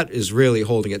 that is really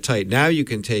holding it tight. Now you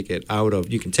can take it out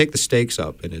of. You can take the stakes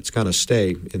up, and it's going to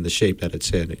stay in the shape that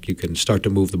it's in. You can start to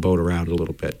move the boat around a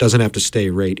little bit. It doesn't have to stay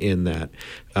right in that.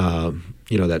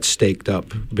 That staked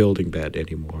up building bed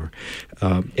anymore.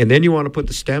 And then you want to put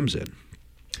the stems in.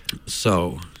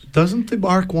 So doesn't the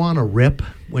bark want to rip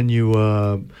when you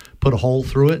put a hole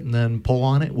through it and then pull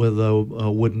on it with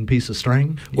a wooden piece of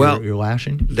string? Your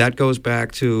lashing? That goes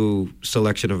back to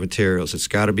selection of materials. It's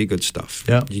got to be good stuff.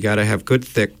 Yeah. You got to have good,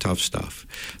 thick, tough stuff.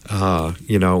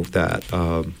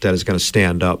 That is going to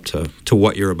stand up to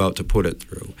what you're about to put it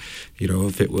through.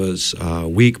 If it was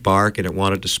weak bark and it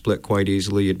wanted to split quite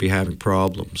easily, you'd be having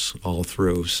problems all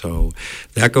through. So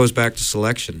that goes back to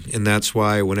selection, and that's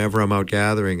why whenever I'm out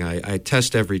gathering, I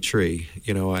test every tree.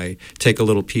 I take a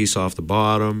little piece off the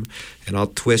bottom, and I'll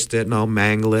twist it, and I'll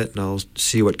mangle it, and I'll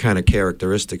see what kind of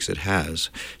characteristics it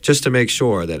has, just to make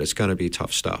sure that it's going to be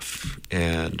tough stuff.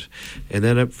 And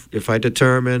then if I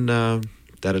determine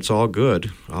that it's all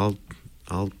good, I'll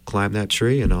climb that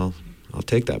tree, and I'll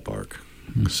take that bark.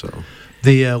 So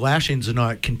the lashings are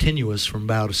not continuous from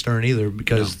bow to stern either,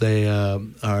 because they are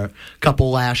a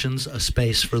couple lashings, a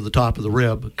space for the top of the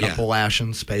rib, a couple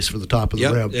lashings, space for the top of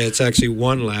the rib. It's actually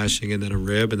one lashing and then a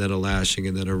rib and then a lashing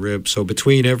and then a rib. So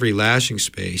between every lashing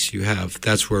space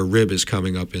that's where a rib is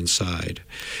coming up inside.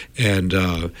 And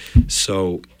and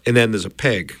then there's a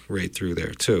peg right through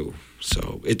there too.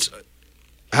 So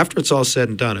after it's all said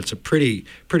and done, it's a pretty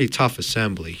tough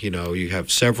assembly. You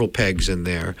have several pegs in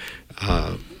there,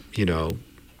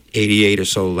 88 or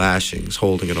so lashings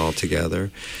holding it all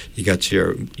together. You got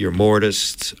your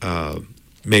mortised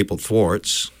maple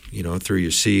thwarts, through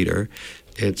your cedar.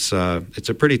 It's a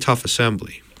pretty tough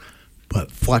assembly.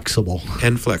 But flexible.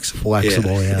 And flexible.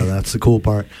 Flexible, yeah, that's the cool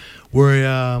part. We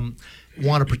want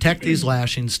to protect these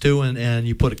lashings too, and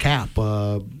you put a cap,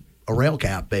 a rail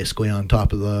cap basically on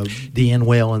top of the in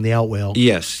whale and the out whale.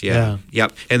 Yes, yep.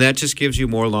 And that just gives you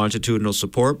more longitudinal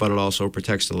support, but it also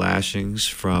protects the lashings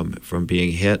from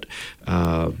being hit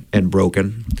and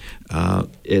broken.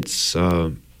 It's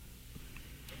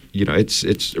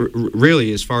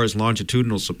really, as far as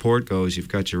longitudinal support goes, you've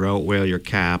got your out whale, your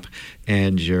cap,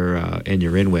 and your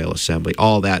in whale assembly.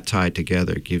 All that tied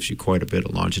together gives you quite a bit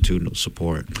of longitudinal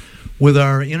support. With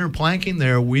our inner planking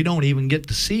there, we don't even get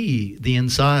to see the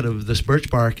inside of this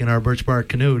birch bark in our birch bark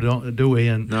canoe, do we?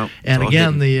 And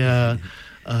again, the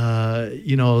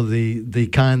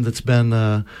kind that's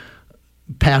been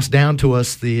passed down to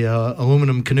us, the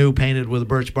aluminum canoe painted with a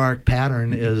birch bark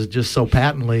pattern, is just so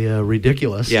patently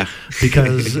ridiculous. Yeah.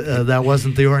 Because that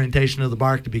wasn't the orientation of the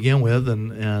bark to begin with,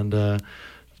 and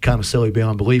kind of silly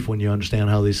beyond belief when you understand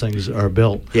how these things are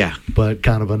built. Yeah. But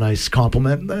kind of a nice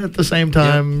compliment at the same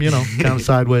time, kind of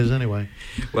sideways anyway.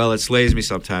 Well, it slays me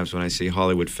sometimes when I see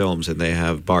Hollywood films and they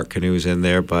have bark canoes in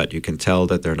there, but you can tell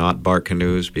that they're not bark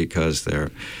canoes because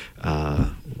they're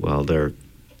fiberglass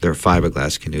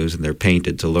canoes, and they're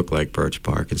painted to look like birch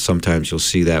bark. And sometimes you'll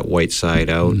see that white side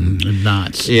out. And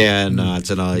knots. Yeah, knots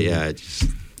and all. Yeah, it just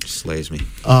slays me.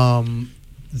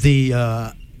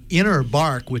 The inner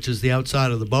bark, which is the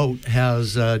outside of the boat,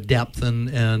 has depth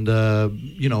and a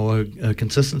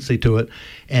consistency to it,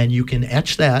 and you can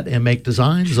etch that and make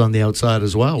designs on the outside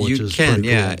as well, which is pretty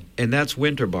cool. And that's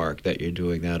winter bark that you're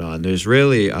doing that on. There's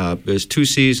really there's 2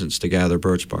 seasons to gather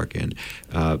birch bark in,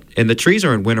 and the trees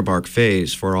are in winter bark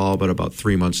phase for all but about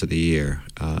 3 months of the year.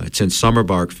 It's in summer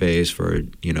bark phase for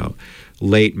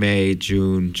late May,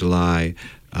 June, July.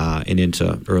 And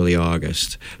into early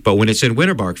August. But when it's in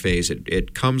winter bark phase,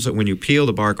 it comes when you peel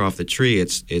the bark off the tree,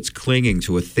 it's clinging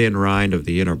to a thin rind of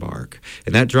the inner bark,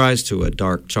 and that dries to a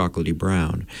dark chocolatey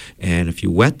brown. And if you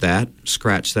wet that,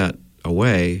 scratch that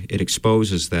away, it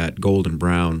exposes that golden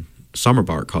brown summer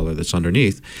bark color that's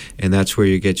underneath, and that's where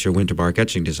you get your winter bark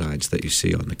etching designs that you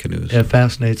see on the canoes. It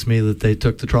fascinates me that they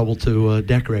took the trouble to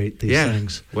decorate these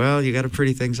things. Well, you got to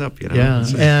pretty things up, Yeah,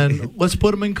 and let's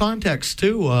put them in context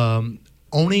too.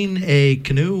 Owning a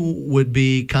canoe would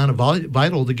be kind of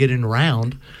vital to getting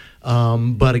around,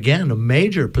 but again, a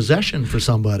major possession for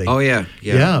somebody. Oh, yeah.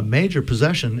 Yeah, major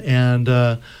possession. And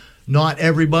not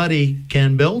everybody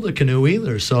can build a canoe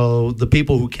either, so the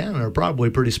people who can are probably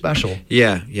pretty special.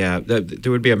 Yeah. There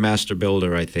would be a master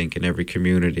builder, I think, in every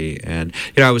community. And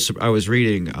I was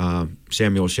reading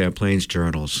Samuel Champlain's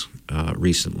journals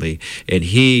recently, and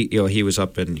he was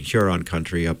up in Huron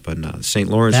country, up in St.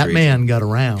 Lawrence That region. man got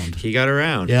around. He got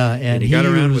around. Yeah, and he got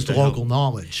around used with the local help.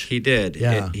 knowledge. He did.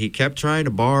 Yeah. He kept trying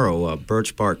to borrow a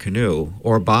birch bark canoe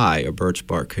or buy a birch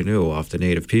bark canoe off the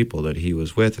native people that he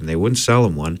was with, and they wouldn't sell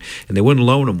him one, and they wouldn't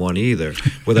loan him one either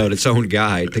without its own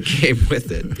guide that came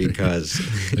with it, because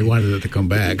They wanted it to come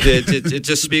back. it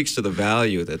just speaks to the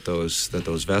value that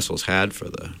those vessels had for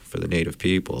the native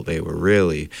people. They were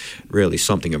really, really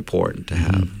something important to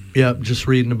have. Yeah, just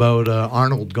reading about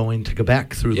Arnold going to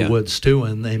Quebec through the woods, too,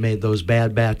 and they made those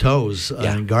bad bateaux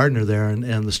in Gardner there.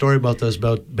 And the story about those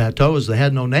bateaux, they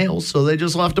had no nails, so they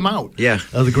just left them out. Yeah.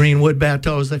 The green wood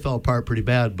bateaux, they fell apart pretty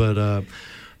bad. But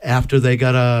after they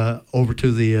got over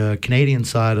to the Canadian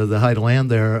side of the height of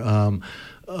land there,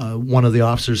 one of the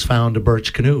officers found a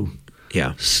birch canoe.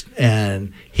 Yeah.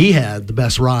 And he had the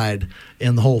best ride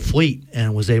in the whole fleet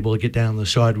and was able to get down the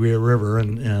Chaudière River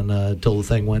and until the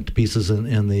thing went to pieces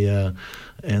in the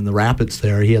rapids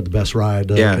there. He had the best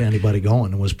ride of anybody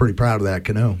going and was pretty proud of that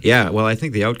canoe. Yeah, well, I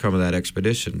think the outcome of that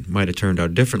expedition might have turned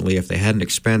out differently if they hadn't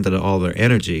expended all their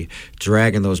energy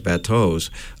dragging those bateaux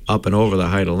up and over the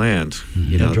height of land.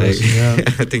 You know,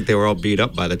 I think they were all beat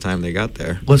up by the time they got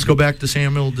there. Let's go back to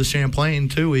Samuel de Champlain,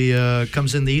 too. He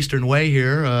comes in the eastern way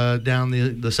here down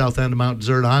the south end of Mount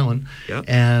Desert Island,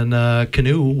 and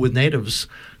canoe with natives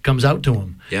comes out to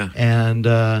him. Yeah. And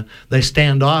they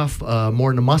stand off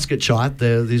more than a musket shot.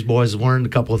 These boys have learned a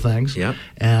couple of things. Yep.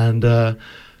 And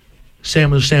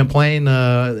Samuel Champlain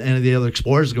and the other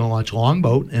explorers go and launch a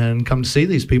longboat and come to see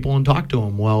these people and talk to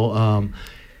them. Well,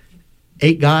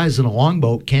 8 guys in a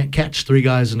longboat can't catch 3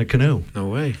 guys in a canoe. No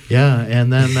way. Yeah,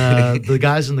 and then the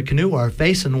guys in the canoe are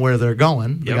facing where they're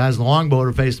going. The guys in the longboat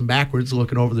are facing backwards,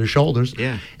 looking over their shoulders.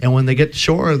 Yeah. And when they get to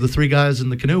shore, the 3 guys in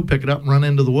the canoe pick it up and run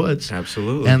into the woods.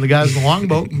 Absolutely. And the guys in the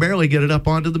longboat can barely get it up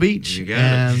onto the beach. You got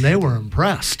and it. they were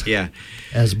impressed. Yeah.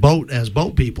 As boat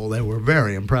people, they were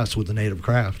very impressed with the native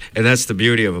craft. And that's the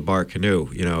beauty of a bark canoe.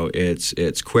 You know,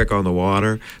 it's quick on the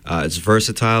water. It's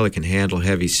versatile. It can handle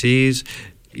heavy seas.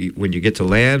 When you get to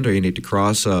land or you need to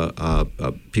cross a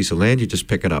piece of land, you just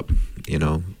pick it up, you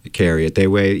know, carry it. They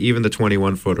weigh, even the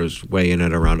 21-footers weigh in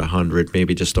at around 100,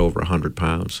 maybe just over 100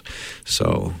 pounds.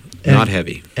 So not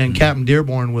heavy. And Captain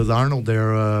Dearborn with Arnold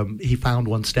there, he found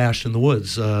one stashed in the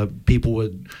woods. People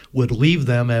would leave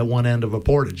them at one end of a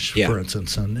portage, for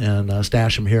instance, and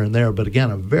stash them here and there. But again,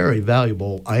 a very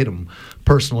valuable item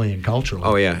personally and culturally.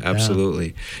 Oh, yeah, absolutely.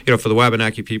 Yeah. You know, for the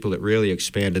Wabanaki people, it really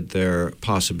expanded their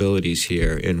possibilities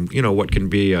here in, you know, what can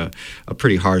be a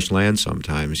pretty harsh land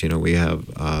sometimes. You know, we have,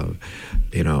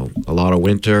 you know, a lot of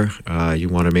winter. You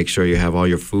want to make sure you have all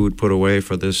your food put away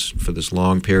for this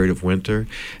long period of winter.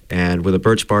 And with a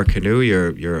birch bark canoe,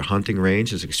 your hunting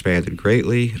range is expanded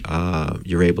greatly.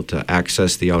 You're able to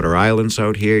access the outer islands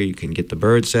out here. You can get the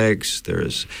birds' eggs.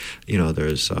 There's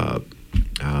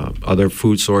other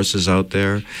food sources out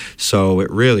there. So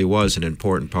it really was an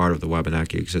important part of the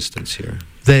Wabanaki existence here.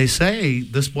 They say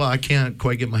this. Well, I can't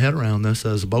quite get my head around this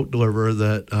as a boat deliverer.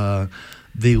 That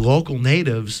the local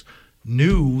natives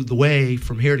knew the way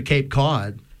from here to Cape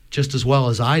Cod just as well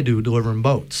as I do delivering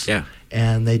boats. Yeah,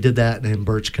 and they did that in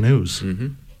birch canoes. Mm-hmm.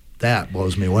 That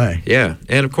blows me away. Yeah,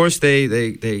 and of course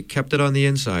they kept it on the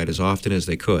inside as often as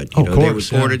they could. You know, they would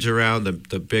portage around the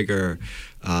bigger.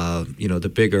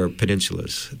 The bigger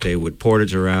peninsulas. They would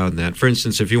portage around that. For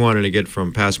instance, if you wanted to get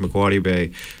from Passamaquoddy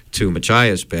Bay to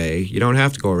Machias Bay, you don't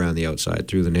have to go around the outside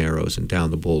through the Narrows and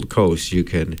down the Bold Coast. You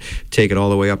can take it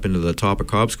all the way up into the top of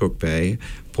Cobscook Bay,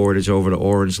 portage over to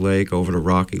Orange Lake, over to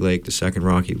Rocky Lake, the second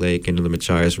Rocky Lake, into the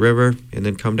Machias River, and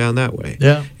then come down that way.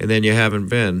 Yeah. And then you haven't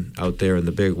been out there in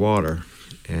the big water,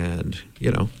 and,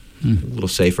 you know, a little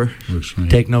safer.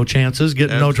 Take no chances, get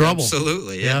in no trouble.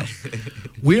 Absolutely, yeah.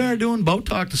 We are doing boat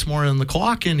talk this morning. The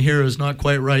clock in here is not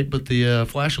quite right, but the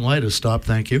flashing light has stopped,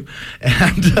 thank you.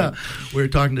 And we were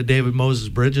talking to David Moses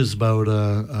Bridges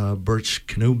about birch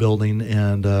canoe building,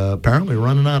 and apparently we're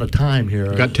running out of time here.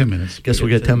 We've got 10 minutes. Guess we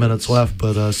got 10 minutes left,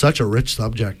 but such a rich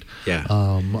subject. Yeah.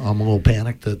 I'm a little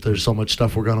panicked that there's so much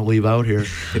stuff we're going to leave out here.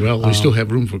 Well, we still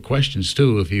have room for questions,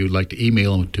 too, if you'd like to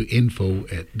email them to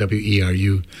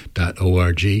info@weru.org.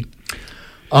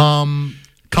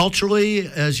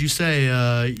 Culturally, as you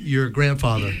say, your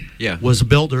grandfather was a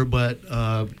builder, but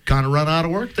kind of run out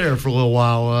of work there for a little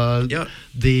while.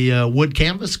 The wood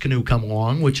canvas canoe come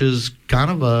along, which is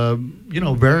kind of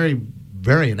very,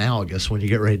 very analogous when you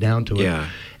get right down to it. Yeah.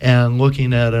 And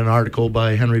looking at an article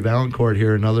by Henry Valancourt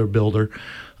here, another builder,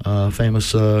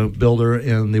 famous builder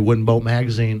in the Wooden Boat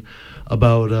magazine,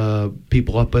 about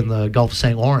people up in the Gulf of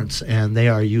St. Lawrence, and they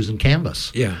are using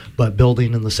canvas, but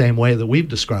building in the same way that we've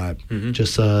described,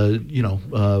 just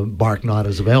bark not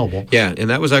as available. Yeah, and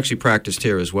that was actually practiced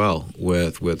here as well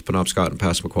with Penobscot and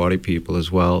Passamaquoddy people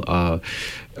as well.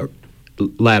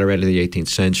 Latter end of the 18th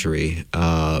century,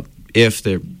 if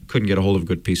they couldn't get a hold of a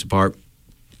good piece of bark,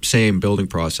 same building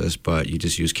process, but you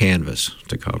just use canvas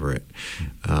to cover it.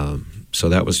 So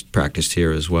that was practiced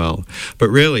here as well. But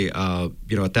really,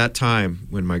 at that time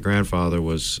when my grandfather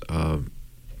was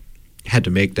had to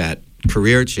make that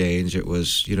career change, it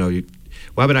was,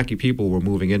 Wabanaki people were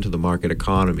moving into the market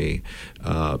economy,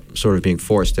 sort of being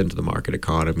forced into the market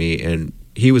economy, and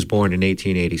he was born in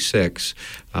 1886,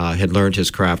 had learned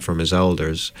his craft from his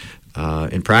elders,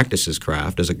 and practiced his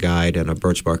craft as a guide and a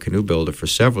birch bark canoe builder for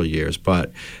several years.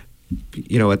 But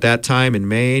at that time in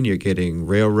Maine, you're getting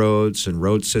railroads and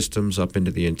road systems up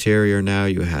into the interior now.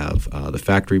 You have the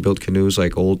factory-built canoes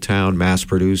like Old Town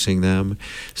mass-producing them.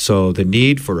 So the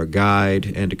need for a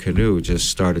guide and a canoe just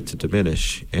started to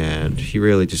diminish, and he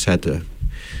really just had to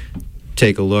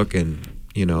take a look and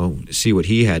see what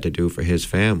he had to do for his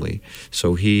family.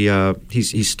 So he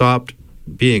stopped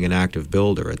being an active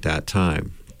builder at that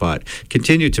time, but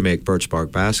continued to make birch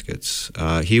bark baskets.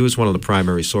 He was one of the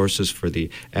primary sources for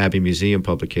the Abbey Museum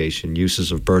publication,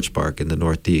 Uses of Birch Bark in the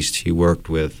Northeast. He worked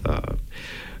with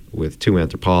two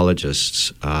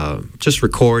anthropologists, just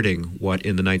recording what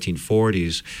in the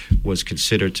 1940s was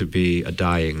considered to be a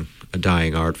dying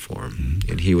art form,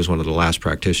 and he was one of the last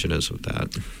practitioners of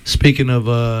that. Speaking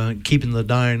of keeping the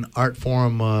dying art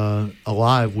form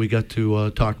alive, we got to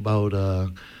talk about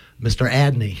Mr.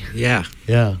 Adney. Yeah.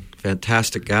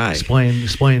 Fantastic guy.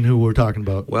 Explain who we're talking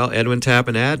about. Well, Edwin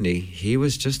Tappan Adney, he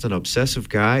was just an obsessive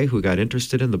guy who got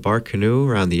interested in the bark canoe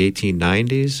around the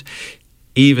 1890s.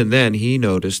 Even then, he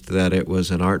noticed that it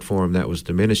was an art form that was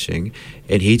diminishing,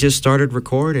 and he just started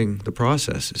recording the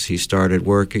processes. He started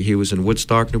working. He was in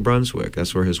Woodstock, New Brunswick.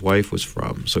 That's where his wife was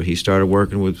from. So he started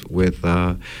working with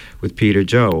Peter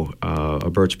Joe, a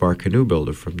birch bark canoe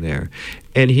builder from there.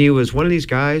 And he was one of these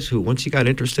guys who, once he got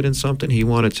interested in something, he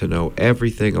wanted to know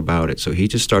everything about it. So he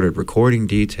just started recording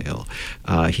detail.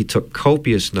 He took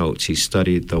copious notes. He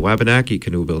studied the Wabanaki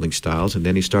canoe building styles, and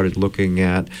then he started looking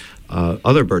at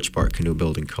other birch bark canoe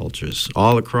building cultures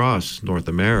all across North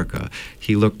America.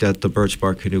 He looked at the birch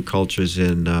bark canoe cultures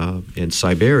in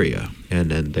Siberia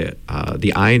and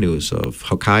the Ainus of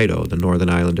Hokkaido, the northern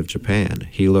island of Japan.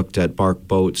 He looked at bark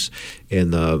boats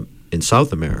in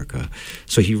South America.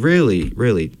 So he really,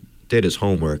 really did his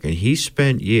homework, and he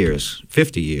spent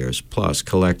 50 years plus,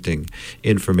 collecting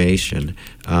information.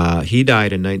 He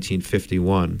died in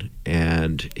 1951,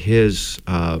 and his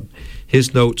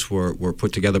notes were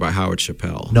put together by Howard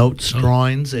Chappell. Notes,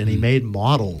 drawings, and he made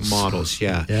models.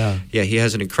 Yeah. He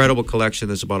has an incredible collection.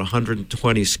 There's about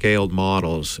 120 scaled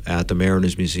models at the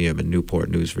Mariners Museum in Newport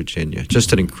News, Virginia.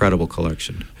 Just an incredible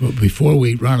collection. Well, before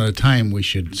we run out of time, we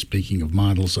should, speaking of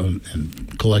models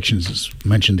and collections,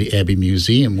 mention the Abbey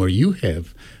Museum, where you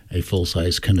have a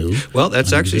full-size canoe. Well,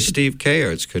 that's actually Steve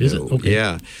Kayard's canoe. Is it?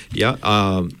 Okay.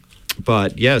 Yeah.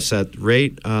 But yes,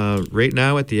 right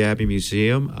now at the Abbey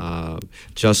Museum,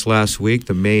 just last week,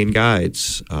 the Maine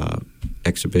Guides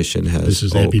exhibition has This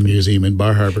is opened. Abbey Museum in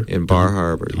Bar Harbor. In Bar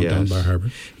Harbor, Downtown yes. Bar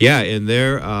Harbor. Yeah, and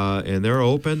they're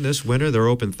open this winter. They're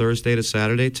open Thursday to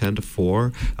Saturday, 10 to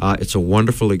 4. It's a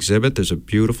wonderful exhibit. There's a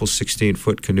beautiful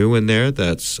 16-foot canoe in there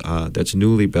that's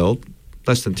newly built,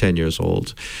 less than 10 years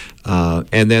old.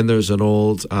 And then there's an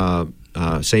old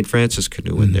St. Francis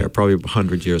canoe in there, probably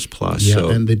 100 years plus. Yeah, so.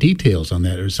 and the details on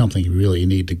that are something you really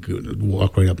need to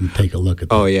walk right up and take a look at.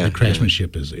 The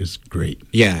craftsmanship is great.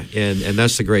 Yeah, and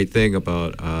that's the great thing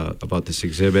about this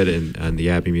exhibit and the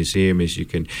Abbey Museum is you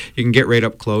can get right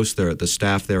up close. The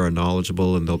staff there are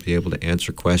knowledgeable, and they'll be able to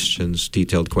answer questions,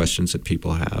 detailed questions that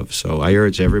people have. So I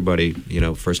urge everybody,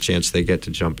 first chance they get,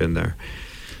 to jump in there.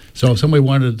 So if somebody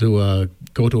wanted to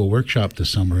go to a workshop this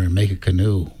summer and make a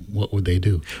canoe, what would they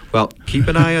do? Well, keep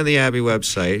an eye on the Abbey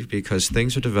website, because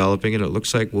things are developing, and it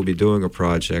looks like we'll be doing a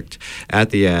project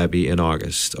at the Abbey in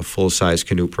August, a full-size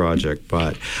canoe project.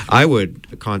 But I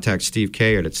would contact Steve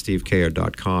Kayard at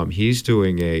stevekayard.com. He's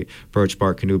doing a birch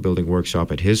bark canoe building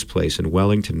workshop at his place in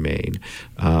Wellington, Maine,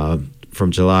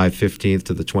 from July 15th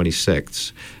to the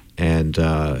 26th. And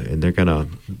they're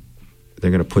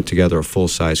going to put together a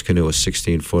full-size canoe, a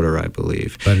 16-footer, I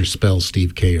believe. Better spell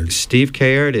Steve Kayard. Steve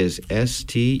Kayard is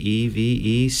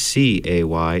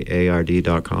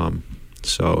STEVECAYARD.com.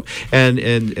 So,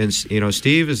 and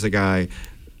Steve is the guy.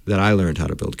 that I learned how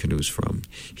to build canoes from.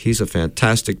 He's a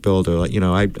fantastic builder. You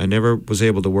know, I never was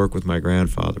able to work with my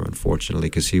grandfather, unfortunately,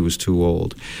 because he was too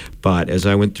old. But as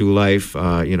I went through life,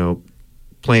 you know,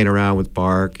 playing around with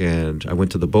bark, and I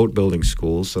went to the boat building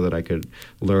school so that I could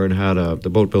learn the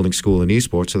boat building school in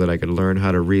Eastport, so that I could learn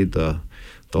how to read the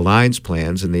lines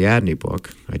plans in the ADNI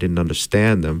book. I didn't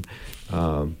understand them.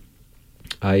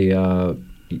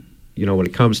 You know, when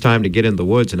it comes time to get in the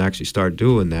woods and actually start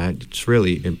doing that, it's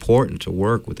really important to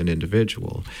work with an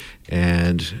individual.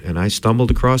 And I stumbled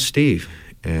across Steve,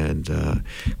 and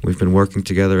we've been working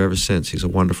together ever since. He's a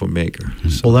wonderful maker.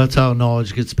 Well, that's how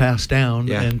knowledge gets passed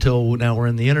down until now we're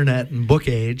in the internet and book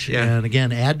age. Yeah. And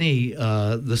again, ADNI,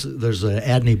 there's an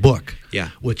ADNI book,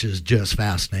 which is just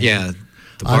fascinating. Yeah.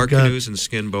 The Bark Canoes and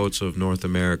Skin Boats of North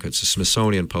America. It's a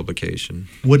Smithsonian publication.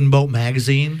 Wooden Boat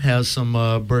Magazine has some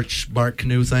birch bark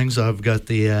canoe things. I've got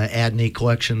the ADNI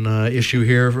collection issue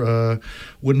here.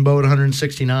 Wooden Boat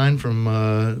 169 from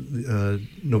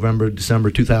December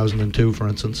 2002, for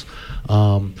instance.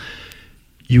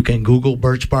 You can Google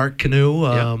birch bark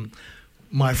canoe.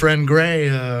 My friend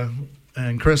Gray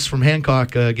and Chris from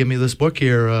Hancock give me this book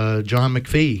here, John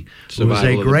McPhee, who was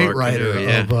a great writer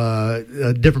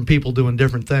of different people doing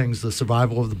different things, The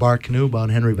Survival of the Bark Canoe about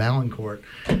Henry Valancourt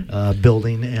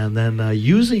building and then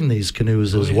using these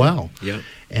canoes as well. Yeah.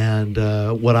 And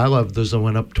what I loved was I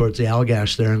went up towards the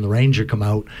Allagash there, and the ranger come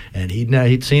out, and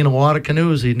he'd seen a lot of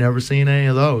canoes. He'd never seen any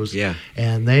of those. Yeah.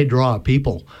 And they draw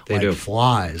people like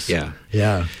flies. Yeah.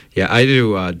 Yeah. Yeah, I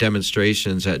do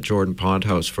demonstrations at Jordan Pond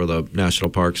House for the National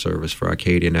Park Service for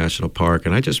Arcadia National Park,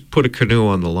 and I just put a canoe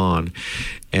on the lawn,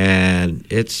 and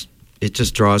it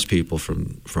just draws people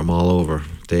from all over.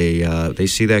 They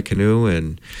see that canoe,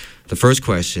 and the first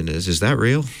question is that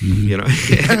real? Mm-hmm. You know,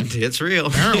 and it's real.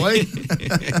 Apparently.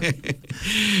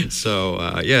 So,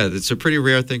 it's a pretty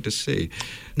rare thing to see.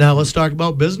 Now let's talk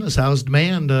about business. How's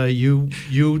demand? You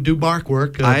do bark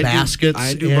work, baskets,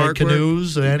 I do bark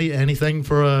canoes, work. anything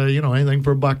for anything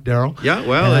for a buck, Daryl. Yeah,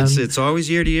 well, it's always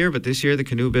year to year, but this year the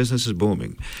canoe business is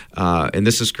booming, and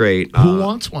this is great. Who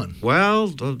wants one?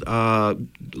 Well, a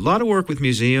lot of work with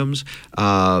museums.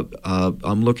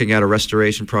 I'm looking at a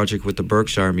restoration project with the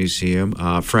Berkshire Museum.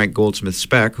 Frank Goldsmith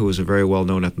Speck, who is a very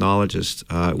well-known ethnologist,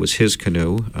 it was his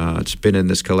canoe. It's been in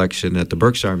this collection at the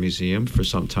Berkshire Museum for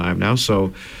some time now.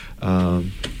 So.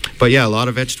 But yeah, a lot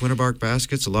of etched winterbark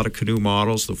baskets, a lot of canoe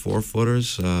models, the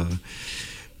 4-footers.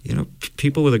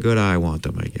 People with a good eye want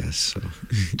them, I guess. So.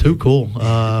 Too cool.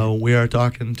 We are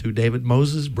talking to David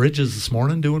Moses Bridges this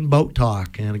morning doing boat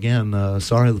talk. And again,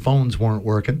 sorry the phones weren't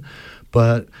working,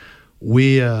 but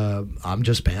I'm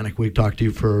just panicked. We talked to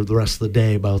you for the rest of the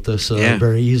day about this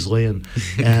very easily,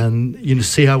 and you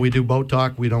see how we do boat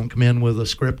talk. We don't come in with a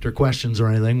script or questions or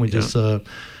anything. We just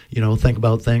think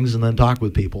about things and then talk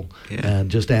with people, and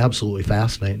just absolutely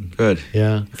fascinating. Good.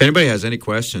 Yeah. If anybody has any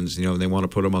questions, they want to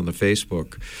put them on the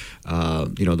Facebook,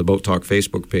 the Boat Talk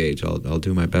Facebook page, I'll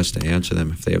do my best to answer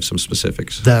them if they have some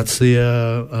specifics. That's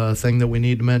the thing that we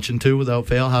need to mention too, without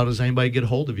fail. How does anybody get a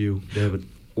hold of you, David?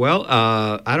 Well,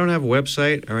 I don't have a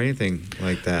website or anything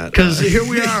like that. Because here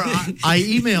we are. I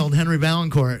emailed Henry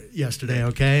Valancourt yesterday,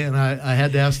 okay? And I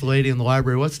had to ask the lady in the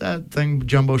library, what's that thing,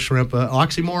 jumbo shrimp?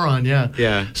 Oxymoron, yeah.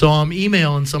 Yeah. So I'm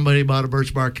emailing somebody about a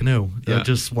birch bark canoe. Yeah.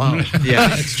 Just, wow.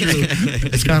 Yeah. It's true.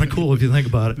 It's kind of cool if you think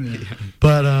about it. Yeah.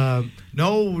 But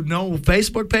no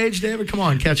Facebook page, David? Come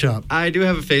on, catch up. I do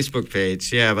have a Facebook page,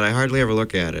 but I hardly ever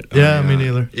look at it. Yeah, me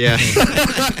neither. Yeah.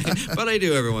 But I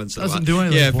do every once in a while. Doesn't do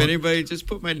anything. Yeah, if anybody, just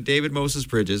put my David Moses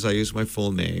Bridges. I use my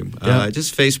full name.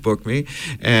 Just Facebook me,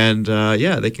 and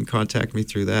they can contact me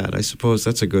through that. I suppose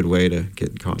that's a good way to get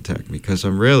in contact with me, because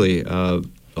I'm really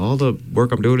all the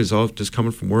work I'm doing is all just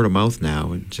coming from word of mouth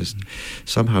now, and just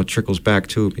somehow trickles back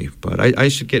to me. But I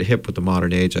should get hip with the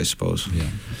modern age, I suppose. Yeah.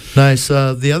 Nice.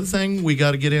 The other thing we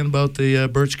got to get in about the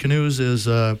birch canoes is,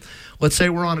 let's say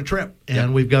we're on a trip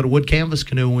and we've got a wood canvas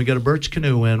canoe and we got a birch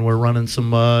canoe and we're running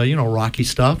some rocky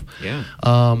stuff. Yeah.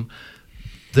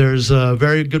 There's a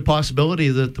very good possibility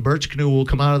that the birch canoe will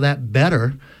come out of that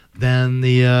better than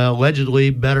the allegedly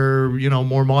better,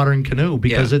 more modern canoe,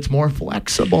 because it's more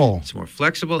flexible. It's more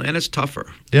flexible and it's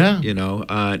tougher. Yeah.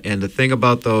 And the thing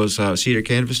about those cedar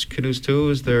canvas canoes too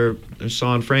is they're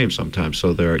sawn frames sometimes,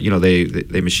 so they're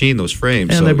they machine those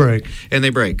frames and they break. And they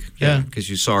break. Yeah. Because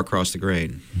you saw across the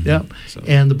grain. Yep. So.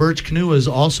 And the birch canoe is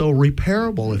also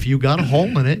repairable. If you got a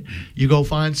hole in it, you go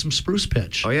find some spruce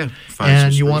pitch. Oh yeah.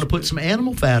 And you want to put some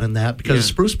animal fat in that, because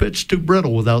spruce pitch is too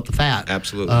brittle without the fat.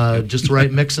 Absolutely. Just the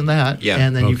right mix and that, Yeah.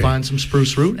 and then you Okay. find some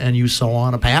spruce root and you sew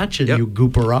on a patch and Yep. you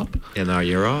goop her up. And now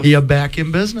you're off. You're back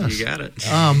in business. You got it.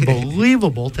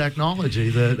 Unbelievable technology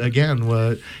that, again,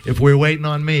 if we were waiting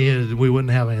on me, we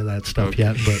wouldn't have any of that stuff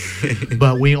yet.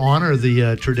 But we honor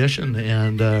the tradition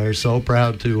and are so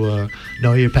proud to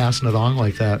know you're passing it on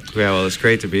like that. Yeah, well, it's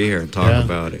great to be here and talk Yeah.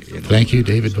 about it. You know. Thank you,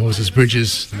 David Moses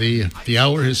Bridges. The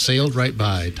hour has sailed right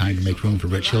by. Time to make room for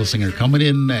Rich Hilsinger coming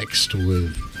in next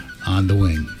with On the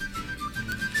Wing.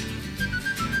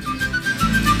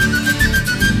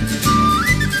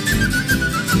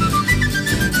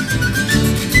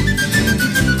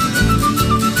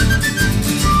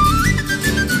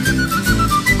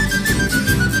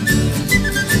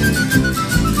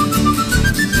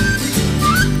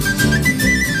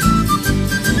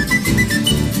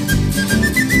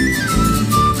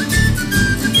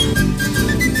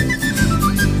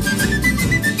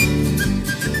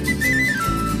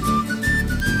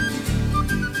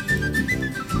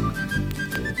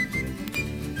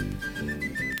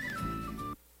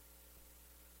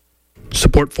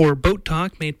 Support for Boat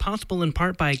Talk made possible in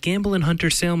part by Gamble & Hunter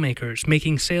Sailmakers,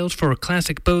 making sails for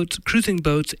classic boats, cruising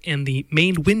boats, and the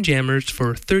Maine Windjammers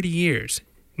for 30 years.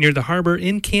 Near the harbor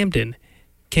in Camden,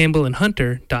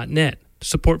 campbellandhunter.net.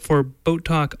 Support for Boat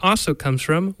Talk also comes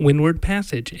from Windward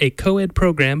Passage, a co-ed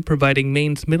program providing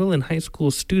Maine's middle and high school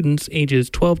students ages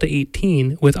 12 to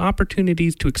 18 with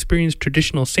opportunities to experience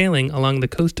traditional sailing along the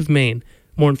coast of Maine.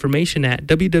 More information at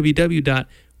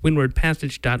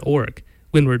www.windwardpassage.org.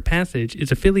 Windward Passage is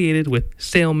affiliated with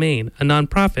Sail Maine, a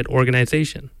nonprofit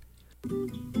organization.